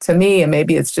just, to me, and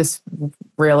maybe it's just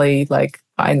really like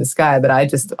pie in the sky, but I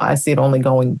see it only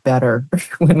going better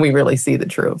when we really see the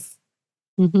truth.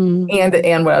 Mm-hmm.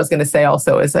 And what I was going to say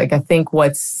also is like, I think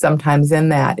what's sometimes in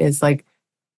that is like,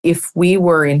 if we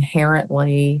were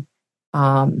inherently,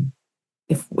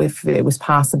 if it was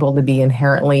possible to be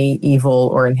inherently evil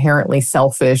or inherently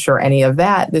selfish or any of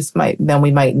that, then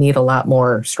we might need a lot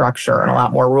more structure and a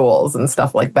lot more rules and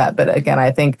stuff like that. But again,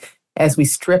 I think as we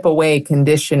strip away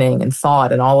conditioning and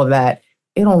thought and all of that,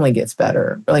 it only gets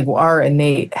better. Like our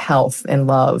innate health and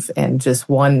love and just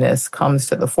oneness comes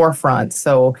to the forefront.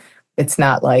 So it's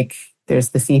not like there's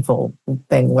this evil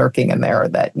thing lurking in there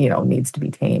that, needs to be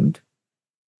tamed.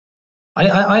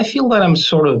 I feel that I'm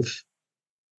sort of,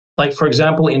 like, for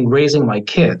example, in raising my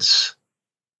kids,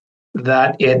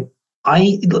 that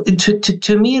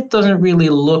to me, it doesn't really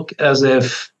look as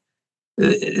if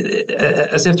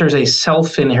there's a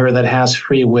self in here that has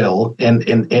free will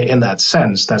in that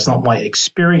sense. That's not my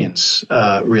experience,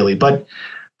 really. But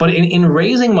in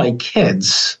raising my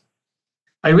kids,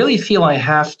 I really feel I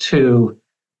have to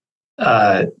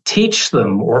teach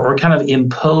them or kind of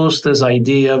impose this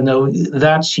idea of, no,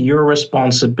 that's your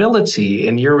responsibility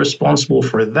and you're responsible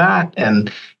for that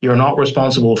and you're not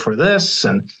responsible for this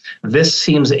and this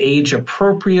seems age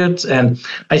appropriate. And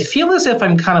I feel as if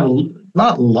I'm kind of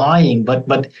not lying,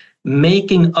 but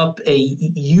making up a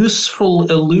useful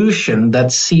illusion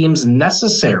that seems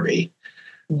necessary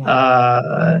in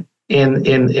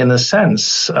a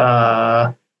sense.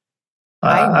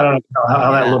 I don't know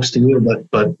how that looks to you,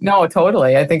 but no,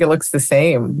 totally. I think it looks the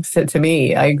same to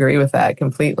me. I agree with that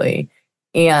completely.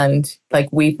 And like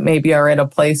we maybe are at a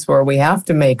place where we have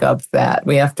to make up that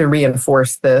we have to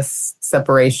reinforce this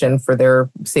separation for their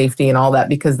safety and all that,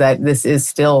 because this is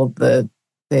still the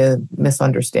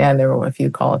misunderstanding, or if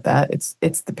you call it that.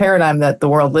 It's the paradigm that the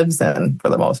world lives in for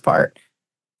the most part.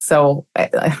 So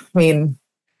I mean,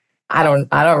 I don't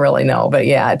really know, but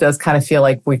yeah, it does kind of feel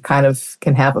like we kind of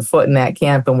can have a foot in that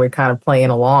camp and we're kind of playing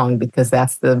along because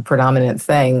that's the predominant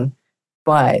thing.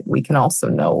 But we can also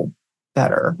know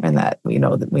better, and that we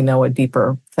know a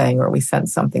deeper thing, or we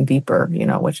sense something deeper,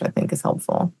 which I think is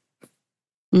helpful.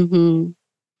 Mm-hmm.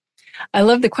 I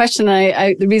love the question.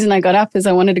 The reason I got up is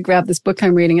I wanted to grab this book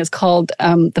I'm reading. It's called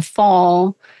The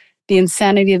Fall, The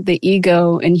Insanity of the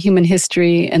Ego in Human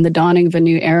History and the Dawning of a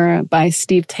New Era by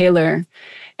Steve Taylor.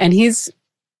 And he's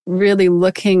really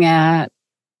looking at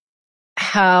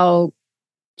how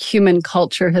human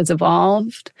culture has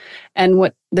evolved, and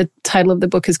what the title of the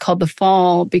book is called The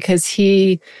Fall, because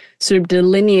he sort of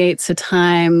delineates a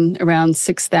time around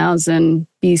 6000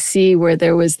 BC where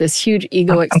there was this huge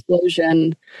ego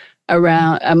explosion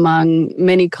among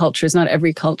many cultures, not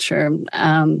every culture,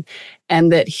 and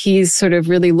that he's sort of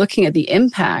really looking at the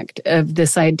impact of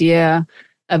this idea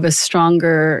of a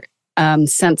stronger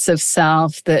sense of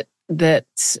self, that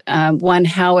one,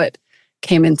 how it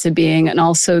came into being, and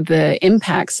also the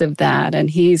impacts of that. And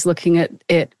he's looking at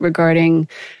it regarding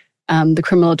the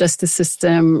criminal justice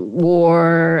system,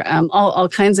 war, all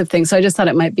kinds of things. So I just thought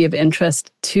it might be of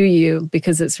interest to you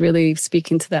because it's really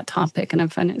speaking to that topic, and I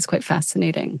find it's quite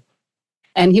fascinating.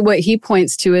 And what he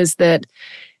points to is that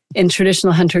in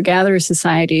traditional hunter-gatherer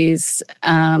societies,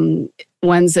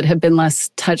 ones that have been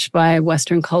less touched by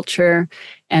Western culture,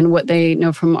 and what they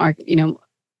know from our,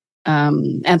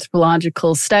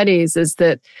 anthropological studies, is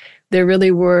that there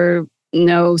really were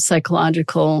no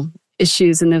psychological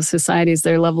issues in those societies.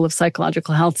 Their level of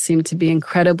psychological health seemed to be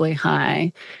incredibly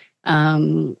high,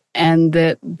 and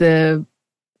that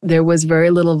there was very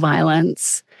little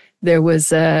violence. There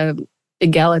was a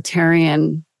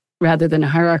egalitarian rather than a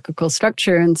hierarchical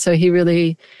structure, and so he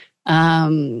really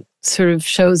sort of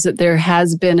shows that there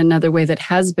has been another way that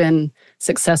has been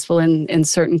successful in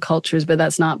certain cultures, but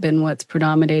that's not been what's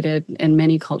predominated in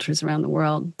many cultures around the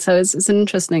world. So it's an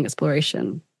interesting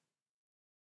exploration.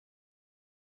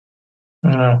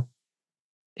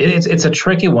 It's a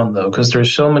tricky one, though, because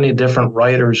there's so many different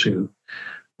writers who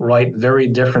write very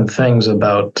different things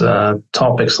about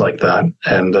topics like that,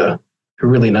 and who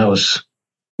really knows?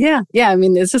 Yeah. I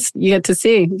mean, it's just you get to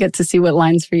see what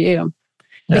lines for you.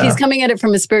 But he's coming at it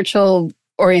from a spiritual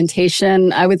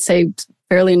orientation. I would say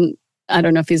fairly. I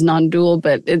don't know if he's non-dual,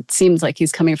 but it seems like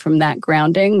he's coming from that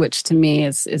grounding, which to me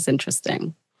is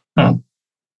interesting. All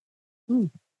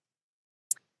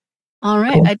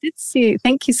right. Cool. I did see.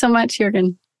 Thank you so much,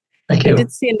 Jürgen. Thank you. I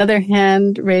did see another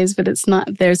hand raised, but it's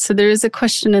not there. So there is a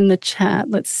question in the chat.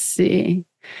 Let's see.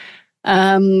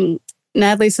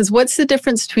 Natalie says, what's the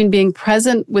difference between being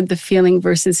present with the feeling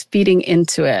versus feeding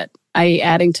into it, i.e.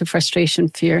 adding to frustration,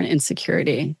 fear, and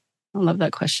insecurity? I love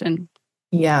that question.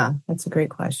 Yeah, that's a great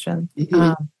question.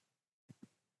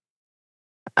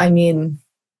 I mean,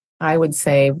 I would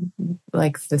say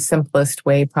like the simplest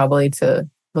way probably to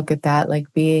look at that,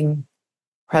 like being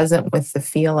present with the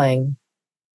feeling,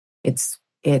 it's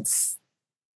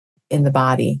in the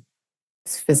body,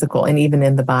 it's physical, and even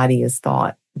in the body is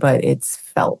thought, but it's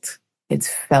felt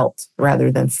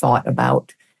rather than thought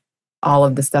about. All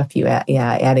of the stuff you add,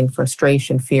 adding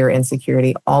frustration, fear,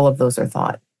 insecurity, all of those are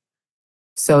thought.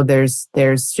 So it's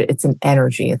an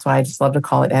energy. It's why I just love to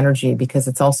call it energy, because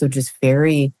it's also just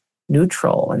very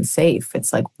neutral and safe.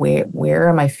 It's like, where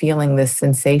am I feeling this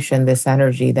sensation, this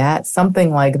energy? That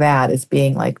something like that is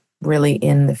being like really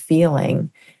in the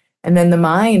feeling. And then the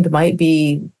mind might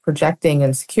be projecting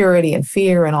insecurity and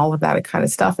fear and all of that kind of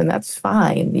stuff. And that's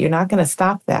fine. You're not going to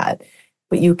stop that,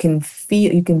 but you can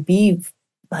be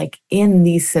like in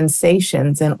these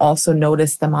sensations and also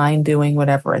notice the mind doing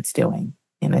whatever it's doing.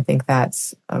 And I think I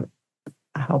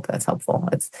hope that's helpful.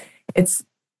 It's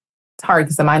hard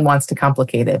because the mind wants to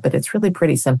complicate it, but it's really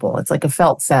pretty simple. It's like a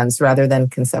felt sense rather than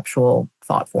conceptual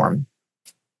thought form.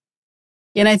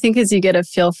 And I think as you get a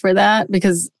feel for that,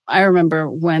 because I remember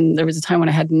when there was a time when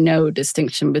I had no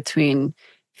distinction between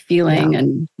feeling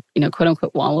and, quote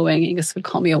unquote, wallowing. Angus would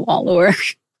call me a wallower.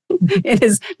 In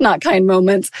his not kind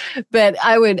moments. But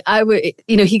I would,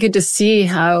 he could just see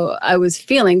how I was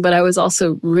feeling, but I was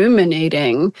also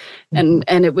ruminating and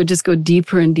it would just go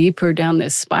deeper and deeper down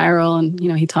this spiral. And,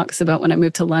 he talks about when I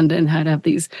moved to London, how to have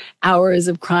these hours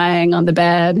of crying on the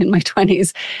bed in my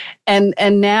 20s. And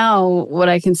now what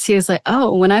I can see is like,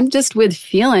 oh, when I'm just with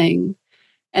feeling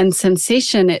and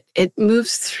sensation, it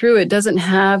moves through. It doesn't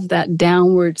have that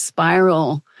downward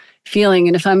spiral feeling.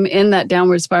 And if I'm in that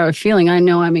downward spiral feeling, I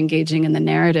know I'm engaging in the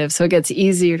narrative. So it gets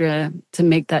easier to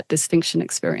make that distinction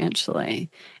experientially.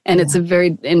 And it's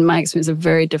in my experience, a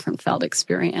very different felt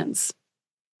experience.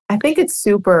 I think it's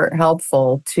super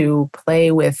helpful to play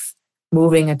with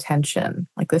moving attention.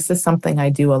 Like this is something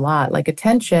I do a lot. Like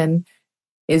attention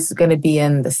is going to be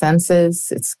in the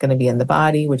senses. It's going to be in the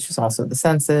body, which is also the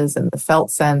senses and the felt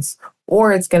sense,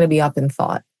 or it's going to be up in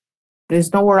thought.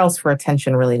 There's nowhere else for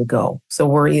attention really to go.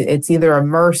 So it's either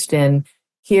immersed in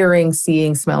hearing,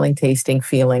 seeing, smelling, tasting,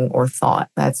 feeling, or thought.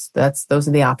 Those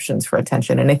are the options for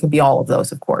attention. And it can be all of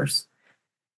those, of course.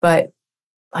 But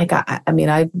like,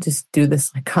 I just do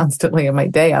this like constantly in my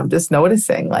day. I'm just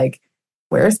noticing like,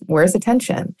 where's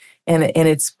attention? And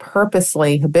it's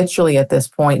purposely, habitually at this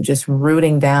point, just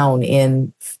rooting down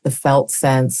in the felt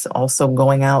sense, also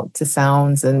going out to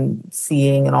sounds and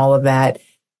seeing and all of that.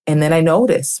 And then I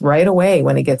notice right away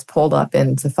when it gets pulled up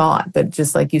into thought. But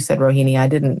just like you said, Rohini,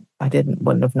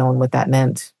 wouldn't have known what that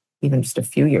meant even just a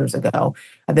few years ago.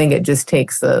 I think it just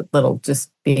takes a little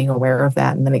just being aware of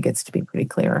that, and then it gets to be pretty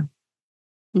clear.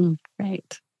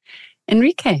 Right.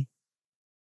 Enrique.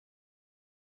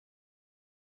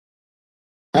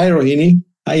 Hi, Rohini.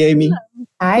 Hi, Amy.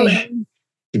 Hello. Hi.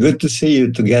 Good to see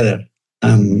you together.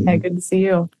 Good to see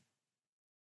you.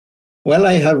 Well,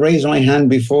 I have raised my hand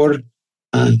before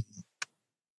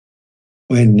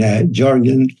when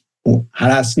Jorgen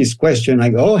had asked this question. I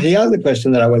go, he asked the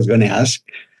question that I was going to ask.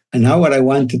 And now what I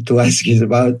wanted to ask is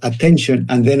about attention.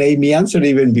 And then Amy answered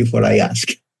even before I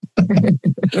asked.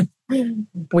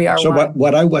 We are so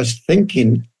what I was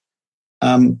thinking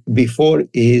before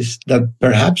is that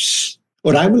perhaps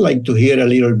what I would like to hear a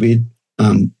little bit,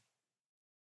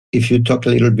 if you talk a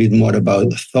little bit more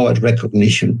about thought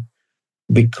recognition,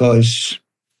 because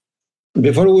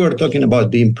before we were talking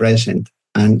about being present,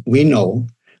 and we know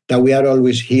that we are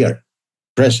always here,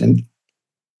 present,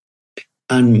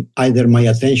 and either my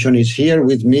attention is here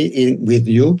with me, with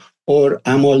you, or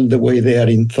I'm all the way there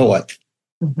in thought.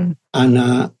 Mm-hmm.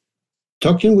 And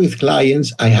talking with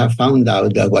clients, I have found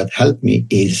out that what helped me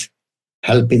is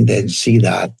helping them see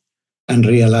that and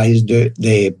realize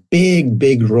the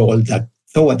big role that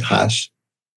thought has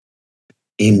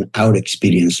in our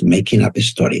experience, making up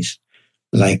stories.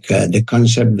 Like the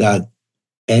concept that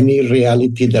any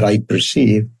reality that I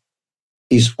perceive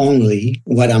is only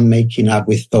what I'm making up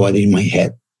with thought in my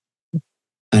head.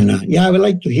 And I would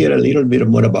like to hear a little bit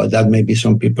more about that. Maybe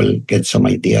some people get some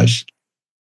ideas.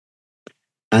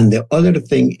 And the other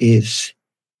thing is,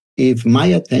 if my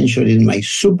attention is my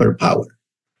superpower,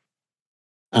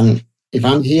 and if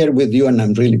I'm here with you and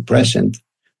I'm really present,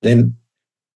 then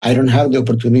I don't have the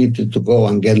opportunity to go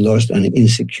and get lost in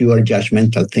insecure,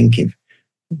 judgmental thinking.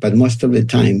 But most of the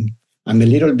time, I'm a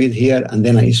little bit here, and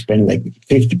then I spend like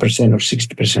 50% or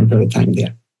 60% of the time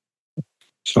there.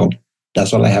 So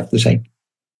that's all I have to say.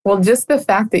 Well, just the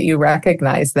fact that you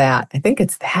recognize that, I think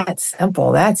it's that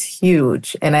simple. That's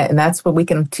huge. And that's what we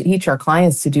can teach our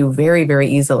clients to do very, very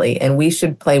easily. And we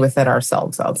should play with it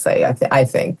ourselves, I'll say. I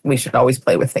think we should always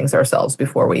play with things ourselves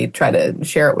before we try to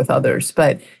share it with others.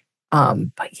 But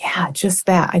yeah, just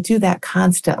that. I do that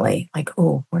constantly. Like,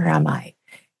 oh, where am I?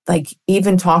 Like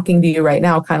even talking to you right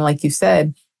now, kind of like you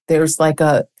said, there's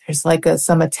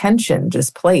some attention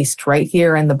just placed right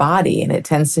here in the body, and it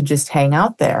tends to just hang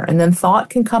out there. And then thought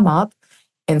can come up,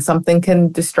 and something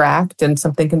can distract, and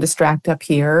something can distract up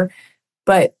here.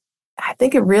 But I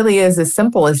think it really is as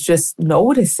simple as just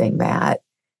noticing that.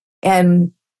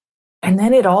 And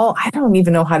then I don't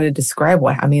even know how to describe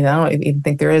I don't even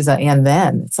think there is and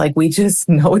then. It's like we just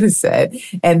notice it.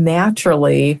 And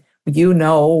naturally,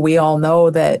 we all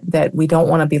know that we don't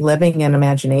want to be living in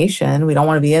imagination. We don't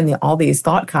want to be in all these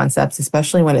thought concepts,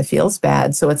 especially when it feels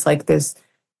bad. So it's like this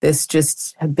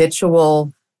just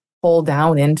habitual pull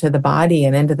down into the body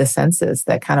and into the senses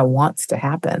that kind of wants to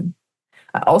happen.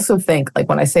 I also think, like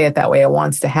when I say it that way, it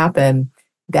wants to happen,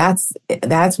 that's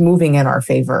moving in our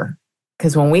favor.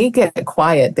 Because when we get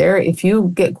quiet if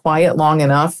you get quiet long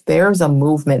enough, there's a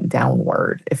movement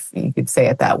downward, if you could say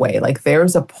it that way. Like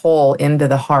there's a pull into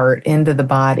the heart, into the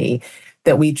body.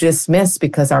 that we just miss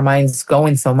because our mind's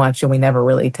going so much and we never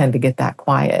really tend to get that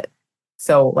quiet.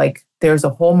 So like there's a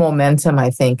whole momentum, I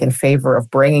think, in favor of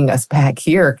bringing us back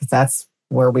here because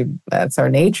that's our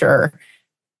nature.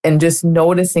 And just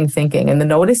noticing thinking. And the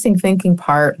noticing thinking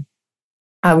part,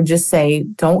 I would just say,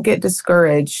 don't get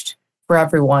discouraged for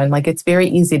everyone. Like it's very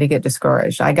easy to get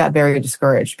discouraged. I got very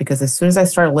discouraged because as soon as I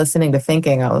started listening to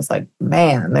thinking, I was like,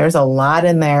 man, there's a lot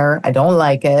in there. I don't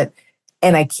like it.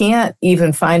 And I can't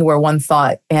even find where one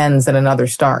thought ends and another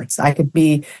starts. I could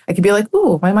be like,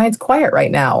 ooh, my mind's quiet right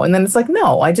now. And then it's like,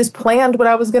 no, I just planned what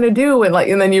I was going to do.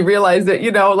 And then you realize that,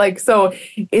 so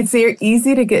it's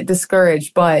easy to get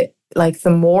discouraged. But like the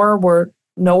more we're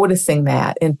noticing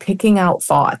that and picking out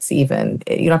thoughts, even,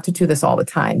 you don't have to do this all the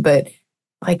time, but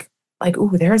like,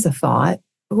 ooh, there's a thought.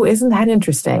 Ooh, isn't that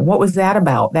interesting? What was that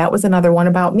about? That was another one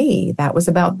about me. That was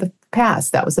about the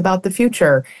past. That was about the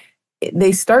future.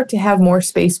 They start to have more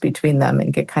space between them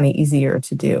and get kind of easier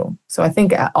to do. So I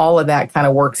think all of that kind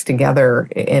of works together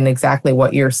in exactly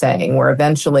what you're saying, where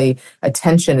eventually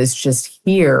attention is just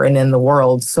here and in the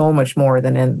world so much more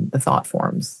than in the thought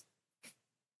forms.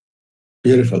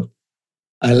 Beautiful.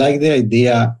 I like the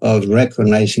idea of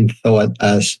recognizing thought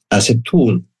as a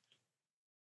tool.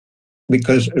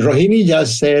 Because Rohini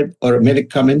just said or made a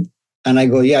comment, and I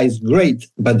go, yeah, it's great.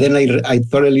 But then I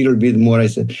thought a little bit more. I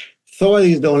said, thought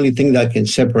is the only thing that can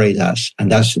separate us.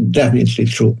 And that's definitely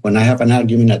true. When I have an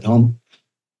argument at home,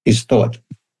 it's thought.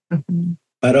 Mm-hmm.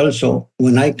 But also,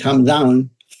 when I calm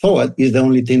down, thought is the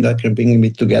only thing that can bring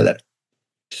me together.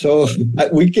 So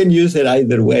we can use it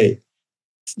either way.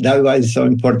 That's why it's so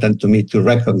important to me to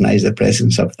recognize the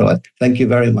presence of thought. Thank you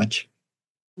very much.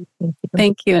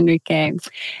 Thank you, Enrique.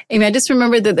 Amy, I just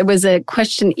remembered that there was a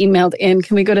question emailed in.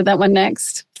 Can we go to that one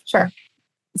next? Sure.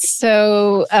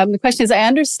 So the question is, I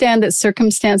understand that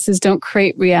circumstances don't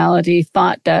create reality,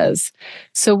 thought does.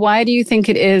 So why do you think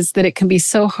it is that it can be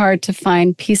so hard to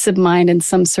find peace of mind in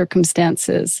some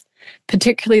circumstances,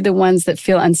 particularly the ones that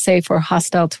feel unsafe or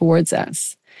hostile towards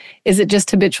us? Is it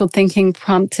just habitual thinking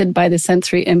prompted by the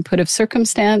sensory input of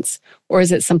circumstance, or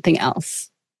is it something else?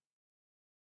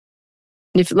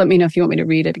 Let me know if you want me to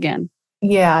read it again.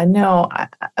 Yeah, no,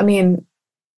 I mean,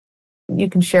 you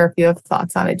can share if you have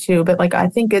thoughts on it too, but like, I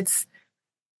think it's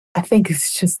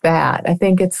just that. I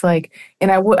think it's like,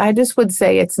 and I just would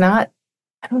say it's not,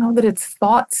 I don't know that it's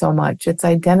thought so much. It's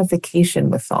identification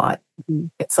with thought. Mm-hmm.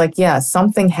 It's like, yeah,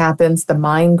 something happens, the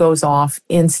mind goes off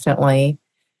instantly.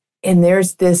 And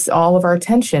there's this, all of our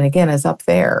attention, again, is up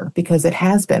there because it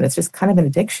has been. It's just kind of an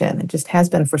addiction. It just has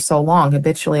been for so long.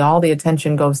 Habitually, all the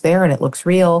attention goes there and it looks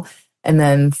real. And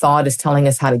then thought is telling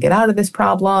us how to get out of this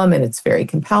problem. And it's very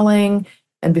compelling.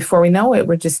 And before we know it,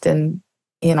 we're just in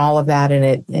all of that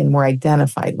and we're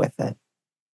identified with it.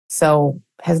 So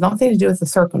it has nothing to do with the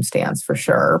circumstance for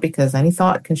sure, because any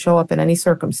thought can show up in any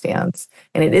circumstance.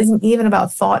 And it isn't even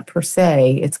about thought per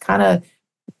se. It's kind of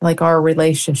like our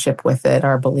relationship with it,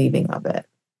 our believing of it.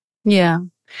 Yeah.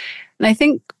 And I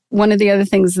think one of the other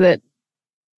things that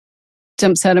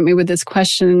jumps out at me with this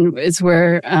question is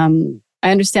where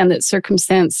I understand that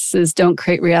circumstances don't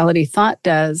create reality, thought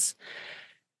does.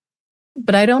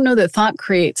 But I don't know that thought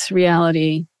creates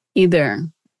reality either.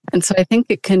 And so I think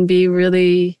it can be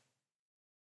really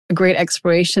a great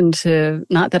exploration to,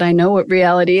 not that I know what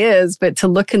reality is, but to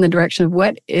look in the direction of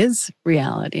what is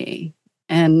reality.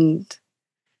 And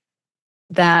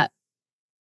that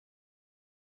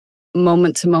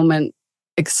moment-to-moment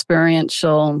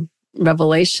experiential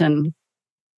revelation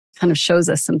kind of shows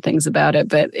us some things about it,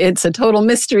 but it's a total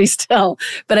mystery still.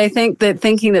 But I think that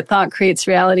thinking that thought creates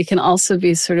reality can also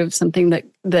be sort of something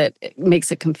that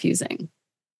makes it confusing.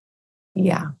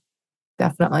 Yeah,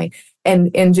 definitely.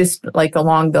 And just like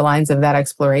along the lines of that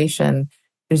exploration,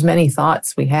 there's many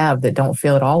thoughts we have that don't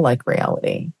feel at all like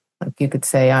reality. Like you could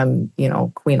say, I'm,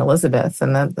 Queen Elizabeth,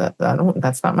 and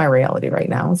that's not my reality right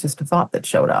now. It's just a thought that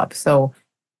showed up. So,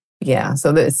 yeah,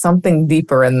 so there's something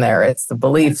deeper in there. It's the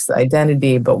beliefs, the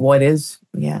identity, but what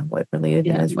really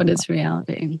is what is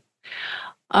reality?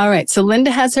 All right. So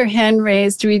Linda has her hand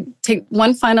raised. Do we take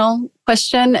one final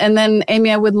question? And then,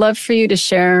 Amy, I would love for you to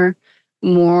share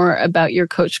more about your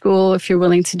coach school if you're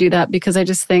willing to do that, because I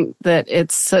just think that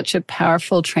it's such a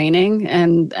powerful training,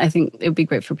 and I think it would be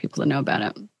great for people to know about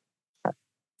it.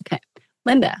 Okay.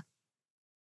 Linda.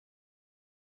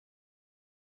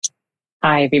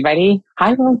 Hi, everybody.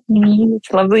 Hi, Rohini.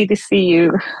 It's lovely to see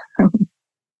you.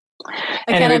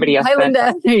 And everybody else. Hi,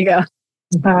 Linda. There you go.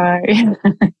 Hi.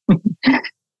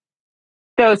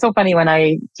 So it's so funny. When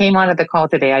I came onto the call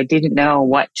today, I didn't know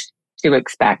what to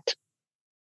expect.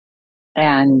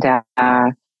 And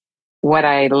what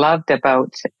I loved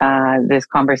about this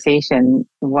conversation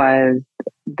was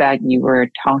that you were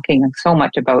talking so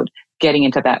much about getting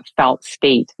into that felt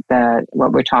state,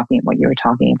 what you were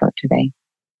talking about today.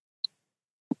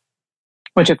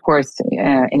 Which, of course,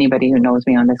 anybody who knows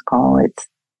me on this call,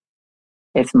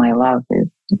 it's my love, is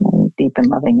a deep and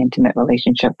loving, intimate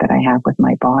relationship that I have with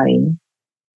my body.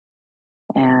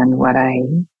 And what I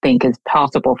think is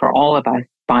possible for all of us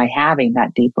by having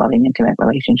that deep, loving, intimate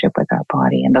relationship with our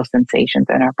body and those sensations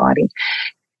in our body.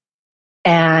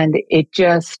 And it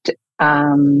just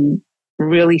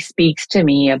really speaks to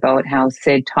me about how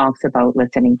Sid talks about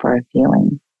listening for a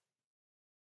feeling.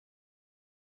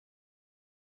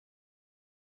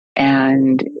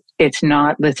 And it's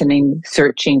not listening,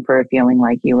 searching for a feeling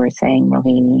like you were saying,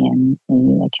 Rohini, and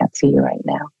Amy, I can't see you right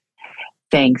now,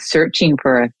 saying searching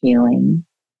for a feeling.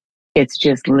 It's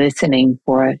just listening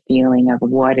for a feeling of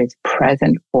what is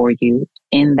present for you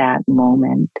in that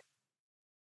moment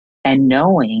and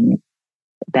knowing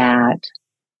that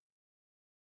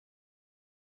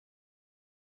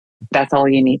that's all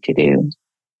you need to do.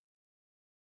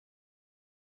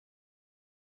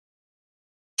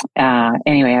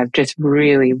 Anyway, I've just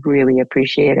really, really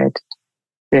appreciated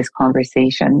this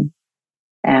conversation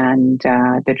and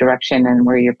the direction and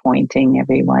where you're pointing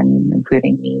everyone,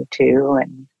 including me too.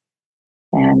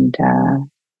 And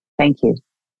thank you.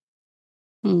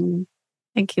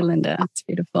 Thank you, Linda. It's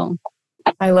beautiful.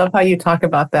 I love how you talk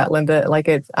about that, Linda. Like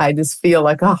I just feel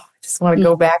like, I just want to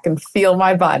go back and feel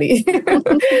my body.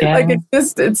 Yeah. Like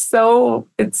it's so.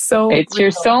 It's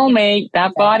your soulmate.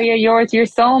 That body of yours, your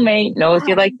soulmate, knows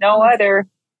you like no other.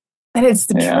 And it's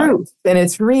the truth, and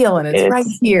it's real, and it's right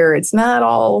here. It's not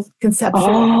all conceptual.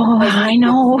 Oh, like, I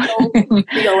know.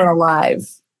 Feeling alive.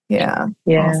 Yeah.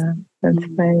 Yeah, awesome. That's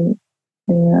right.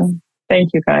 Yeah.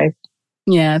 Thank you, guys.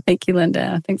 Yeah. Thank you,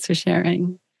 Linda. Thanks for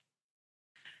sharing.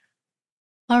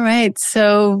 All right.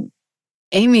 So,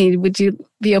 Amy, would you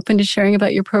be open to sharing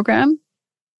about your program?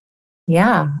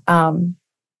 Yeah.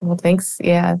 Well, thanks.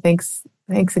 Yeah. Thanks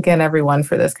again, everyone,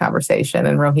 for this conversation,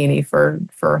 and Rohini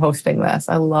for hosting this.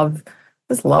 I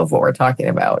just love what we're talking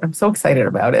about. I'm so excited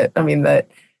about it. I mean, that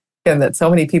so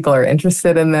many people are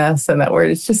interested in this, and that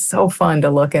it's just so fun to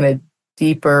look in a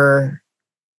deeper,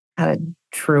 kind of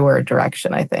truer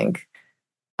direction, I think.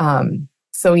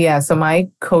 So my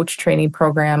coach training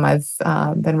program, I've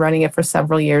been running it for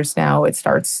several years now. It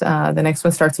starts, the next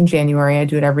one starts in January. I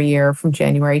do it every year from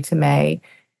January to May.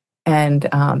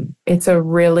 And it's a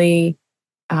relatively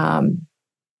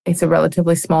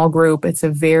small group. It's a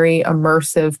very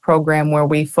immersive program where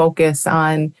we focus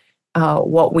on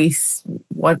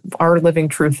what our living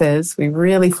truth is. We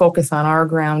really focus on our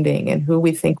grounding and who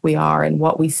we think we are and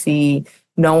what we see,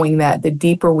 knowing that the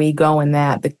deeper we go in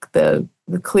that, the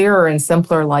clearer and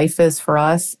simpler life is for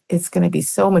us. It's going to be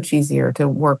so much easier to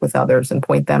work with others and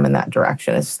point them in that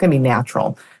direction. It's just going to be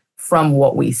natural from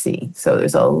what we see. So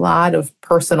there's a lot of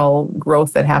personal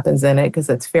growth that happens in it because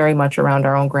it's very much around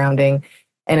our own grounding.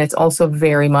 And it's also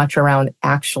very much around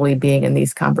actually being in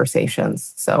these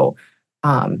conversations. So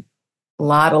a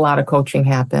lot of coaching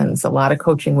happens, a lot of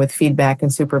coaching with feedback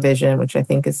and supervision, which I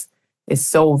think is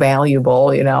so valuable,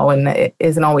 and it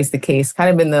isn't always the case.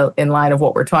 Kind of in line of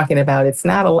what we're talking about. It's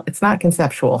not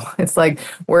conceptual. It's like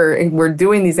we're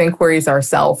doing these inquiries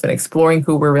ourselves and exploring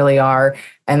who we really are,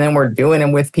 and then we're doing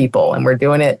them with people, and we're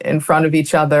doing it in front of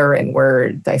each other, and we're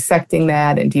dissecting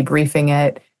that and debriefing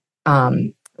it.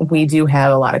 We do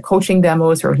have a lot of coaching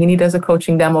demos. Rohini does a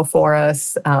coaching demo for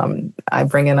us. I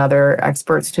bring in other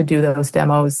experts to do those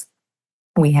demos.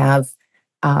 We have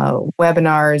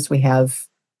webinars. We have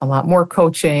a lot more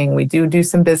coaching. We do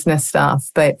some business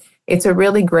stuff, but it's a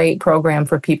really great program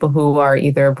for people who are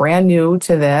either brand new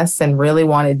to this and really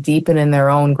want to deepen in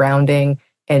their own grounding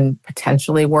and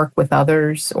potentially work with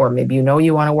others, or maybe you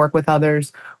want to work with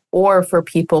others, or for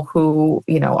people who,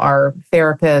 are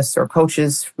therapists or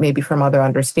coaches, maybe from other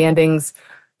understandings,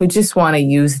 who just want to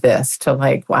use this to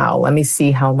let me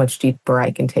see how much deeper I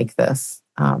can take this.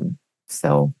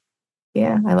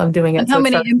 Yeah, I love doing it. And how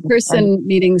many in-person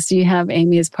meetings do you have,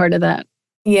 Amy, as part of that?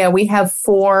 Yeah, we have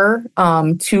 4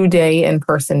 2-day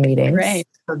in-person meetings. Right.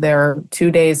 So they're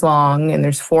 2 days long, and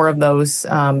there's 4 of those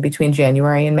between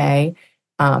January and May.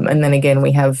 And then again,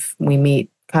 we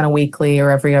meet kind of weekly or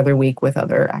every other week with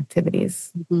other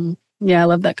activities. Mm-hmm. Yeah, I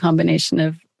love that combination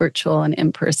of virtual and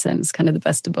in-person. It's kind of the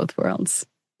best of both worlds.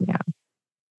 Yeah.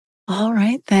 All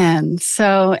right, then.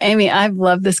 So, Amy, I've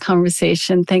loved this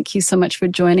conversation. Thank you so much for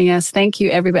joining us. Thank you,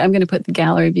 everybody. I'm going to put the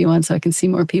gallery view on so I can see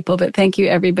more people, but thank you,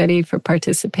 everybody, for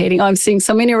participating. Oh, I'm seeing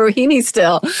so many Rohini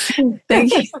still.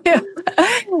 Thank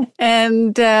you.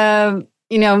 And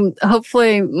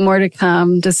hopefully more to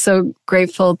come. Just so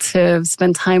grateful to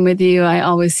spend time with you. I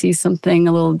always see something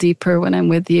a little deeper when I'm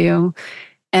with you.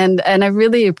 And I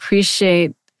really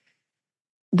appreciate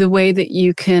the way that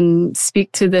you can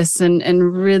speak to this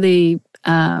and really,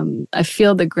 I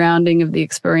feel the grounding of the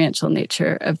experiential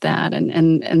nature of that.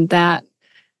 And that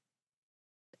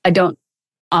I don't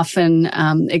often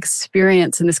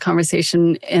experience in this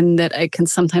conversation, in that I can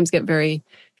sometimes get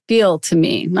feel to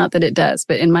me, not that it does,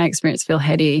 but in my experience, feel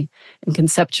heady and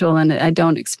conceptual. And I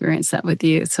don't experience that with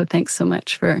you. So thanks so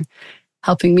much for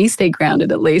helping me stay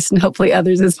grounded, at least, and hopefully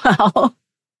others as well.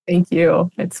 Thank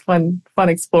you. It's fun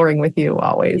exploring with you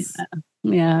always.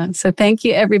 Yeah. So thank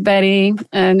you, everybody.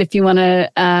 And if you want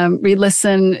to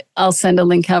re-listen, I'll send a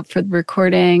link out for the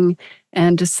recording,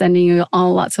 and just sending you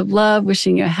all lots of love,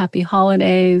 wishing you a happy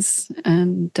holidays,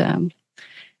 and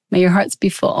may your hearts be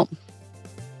full.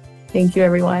 Thank you,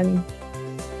 everyone.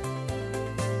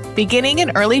 Beginning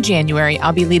in early January,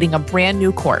 I'll be leading a brand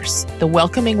new course, the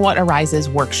Welcoming What Arises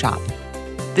workshop.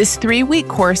 This 3-week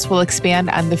course will expand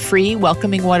on the free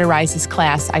Welcoming What Arises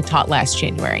class I taught last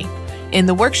January. In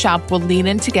the workshop, we'll lean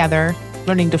in together,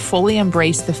 learning to fully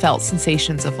embrace the felt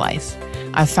sensations of life.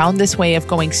 I've found this way of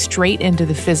going straight into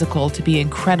the physical to be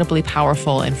incredibly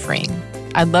powerful and freeing.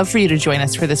 I'd love for you to join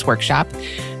us for this workshop.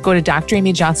 Go to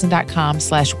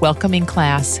dramyjohnson.com/welcoming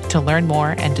class to learn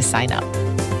more and to sign up.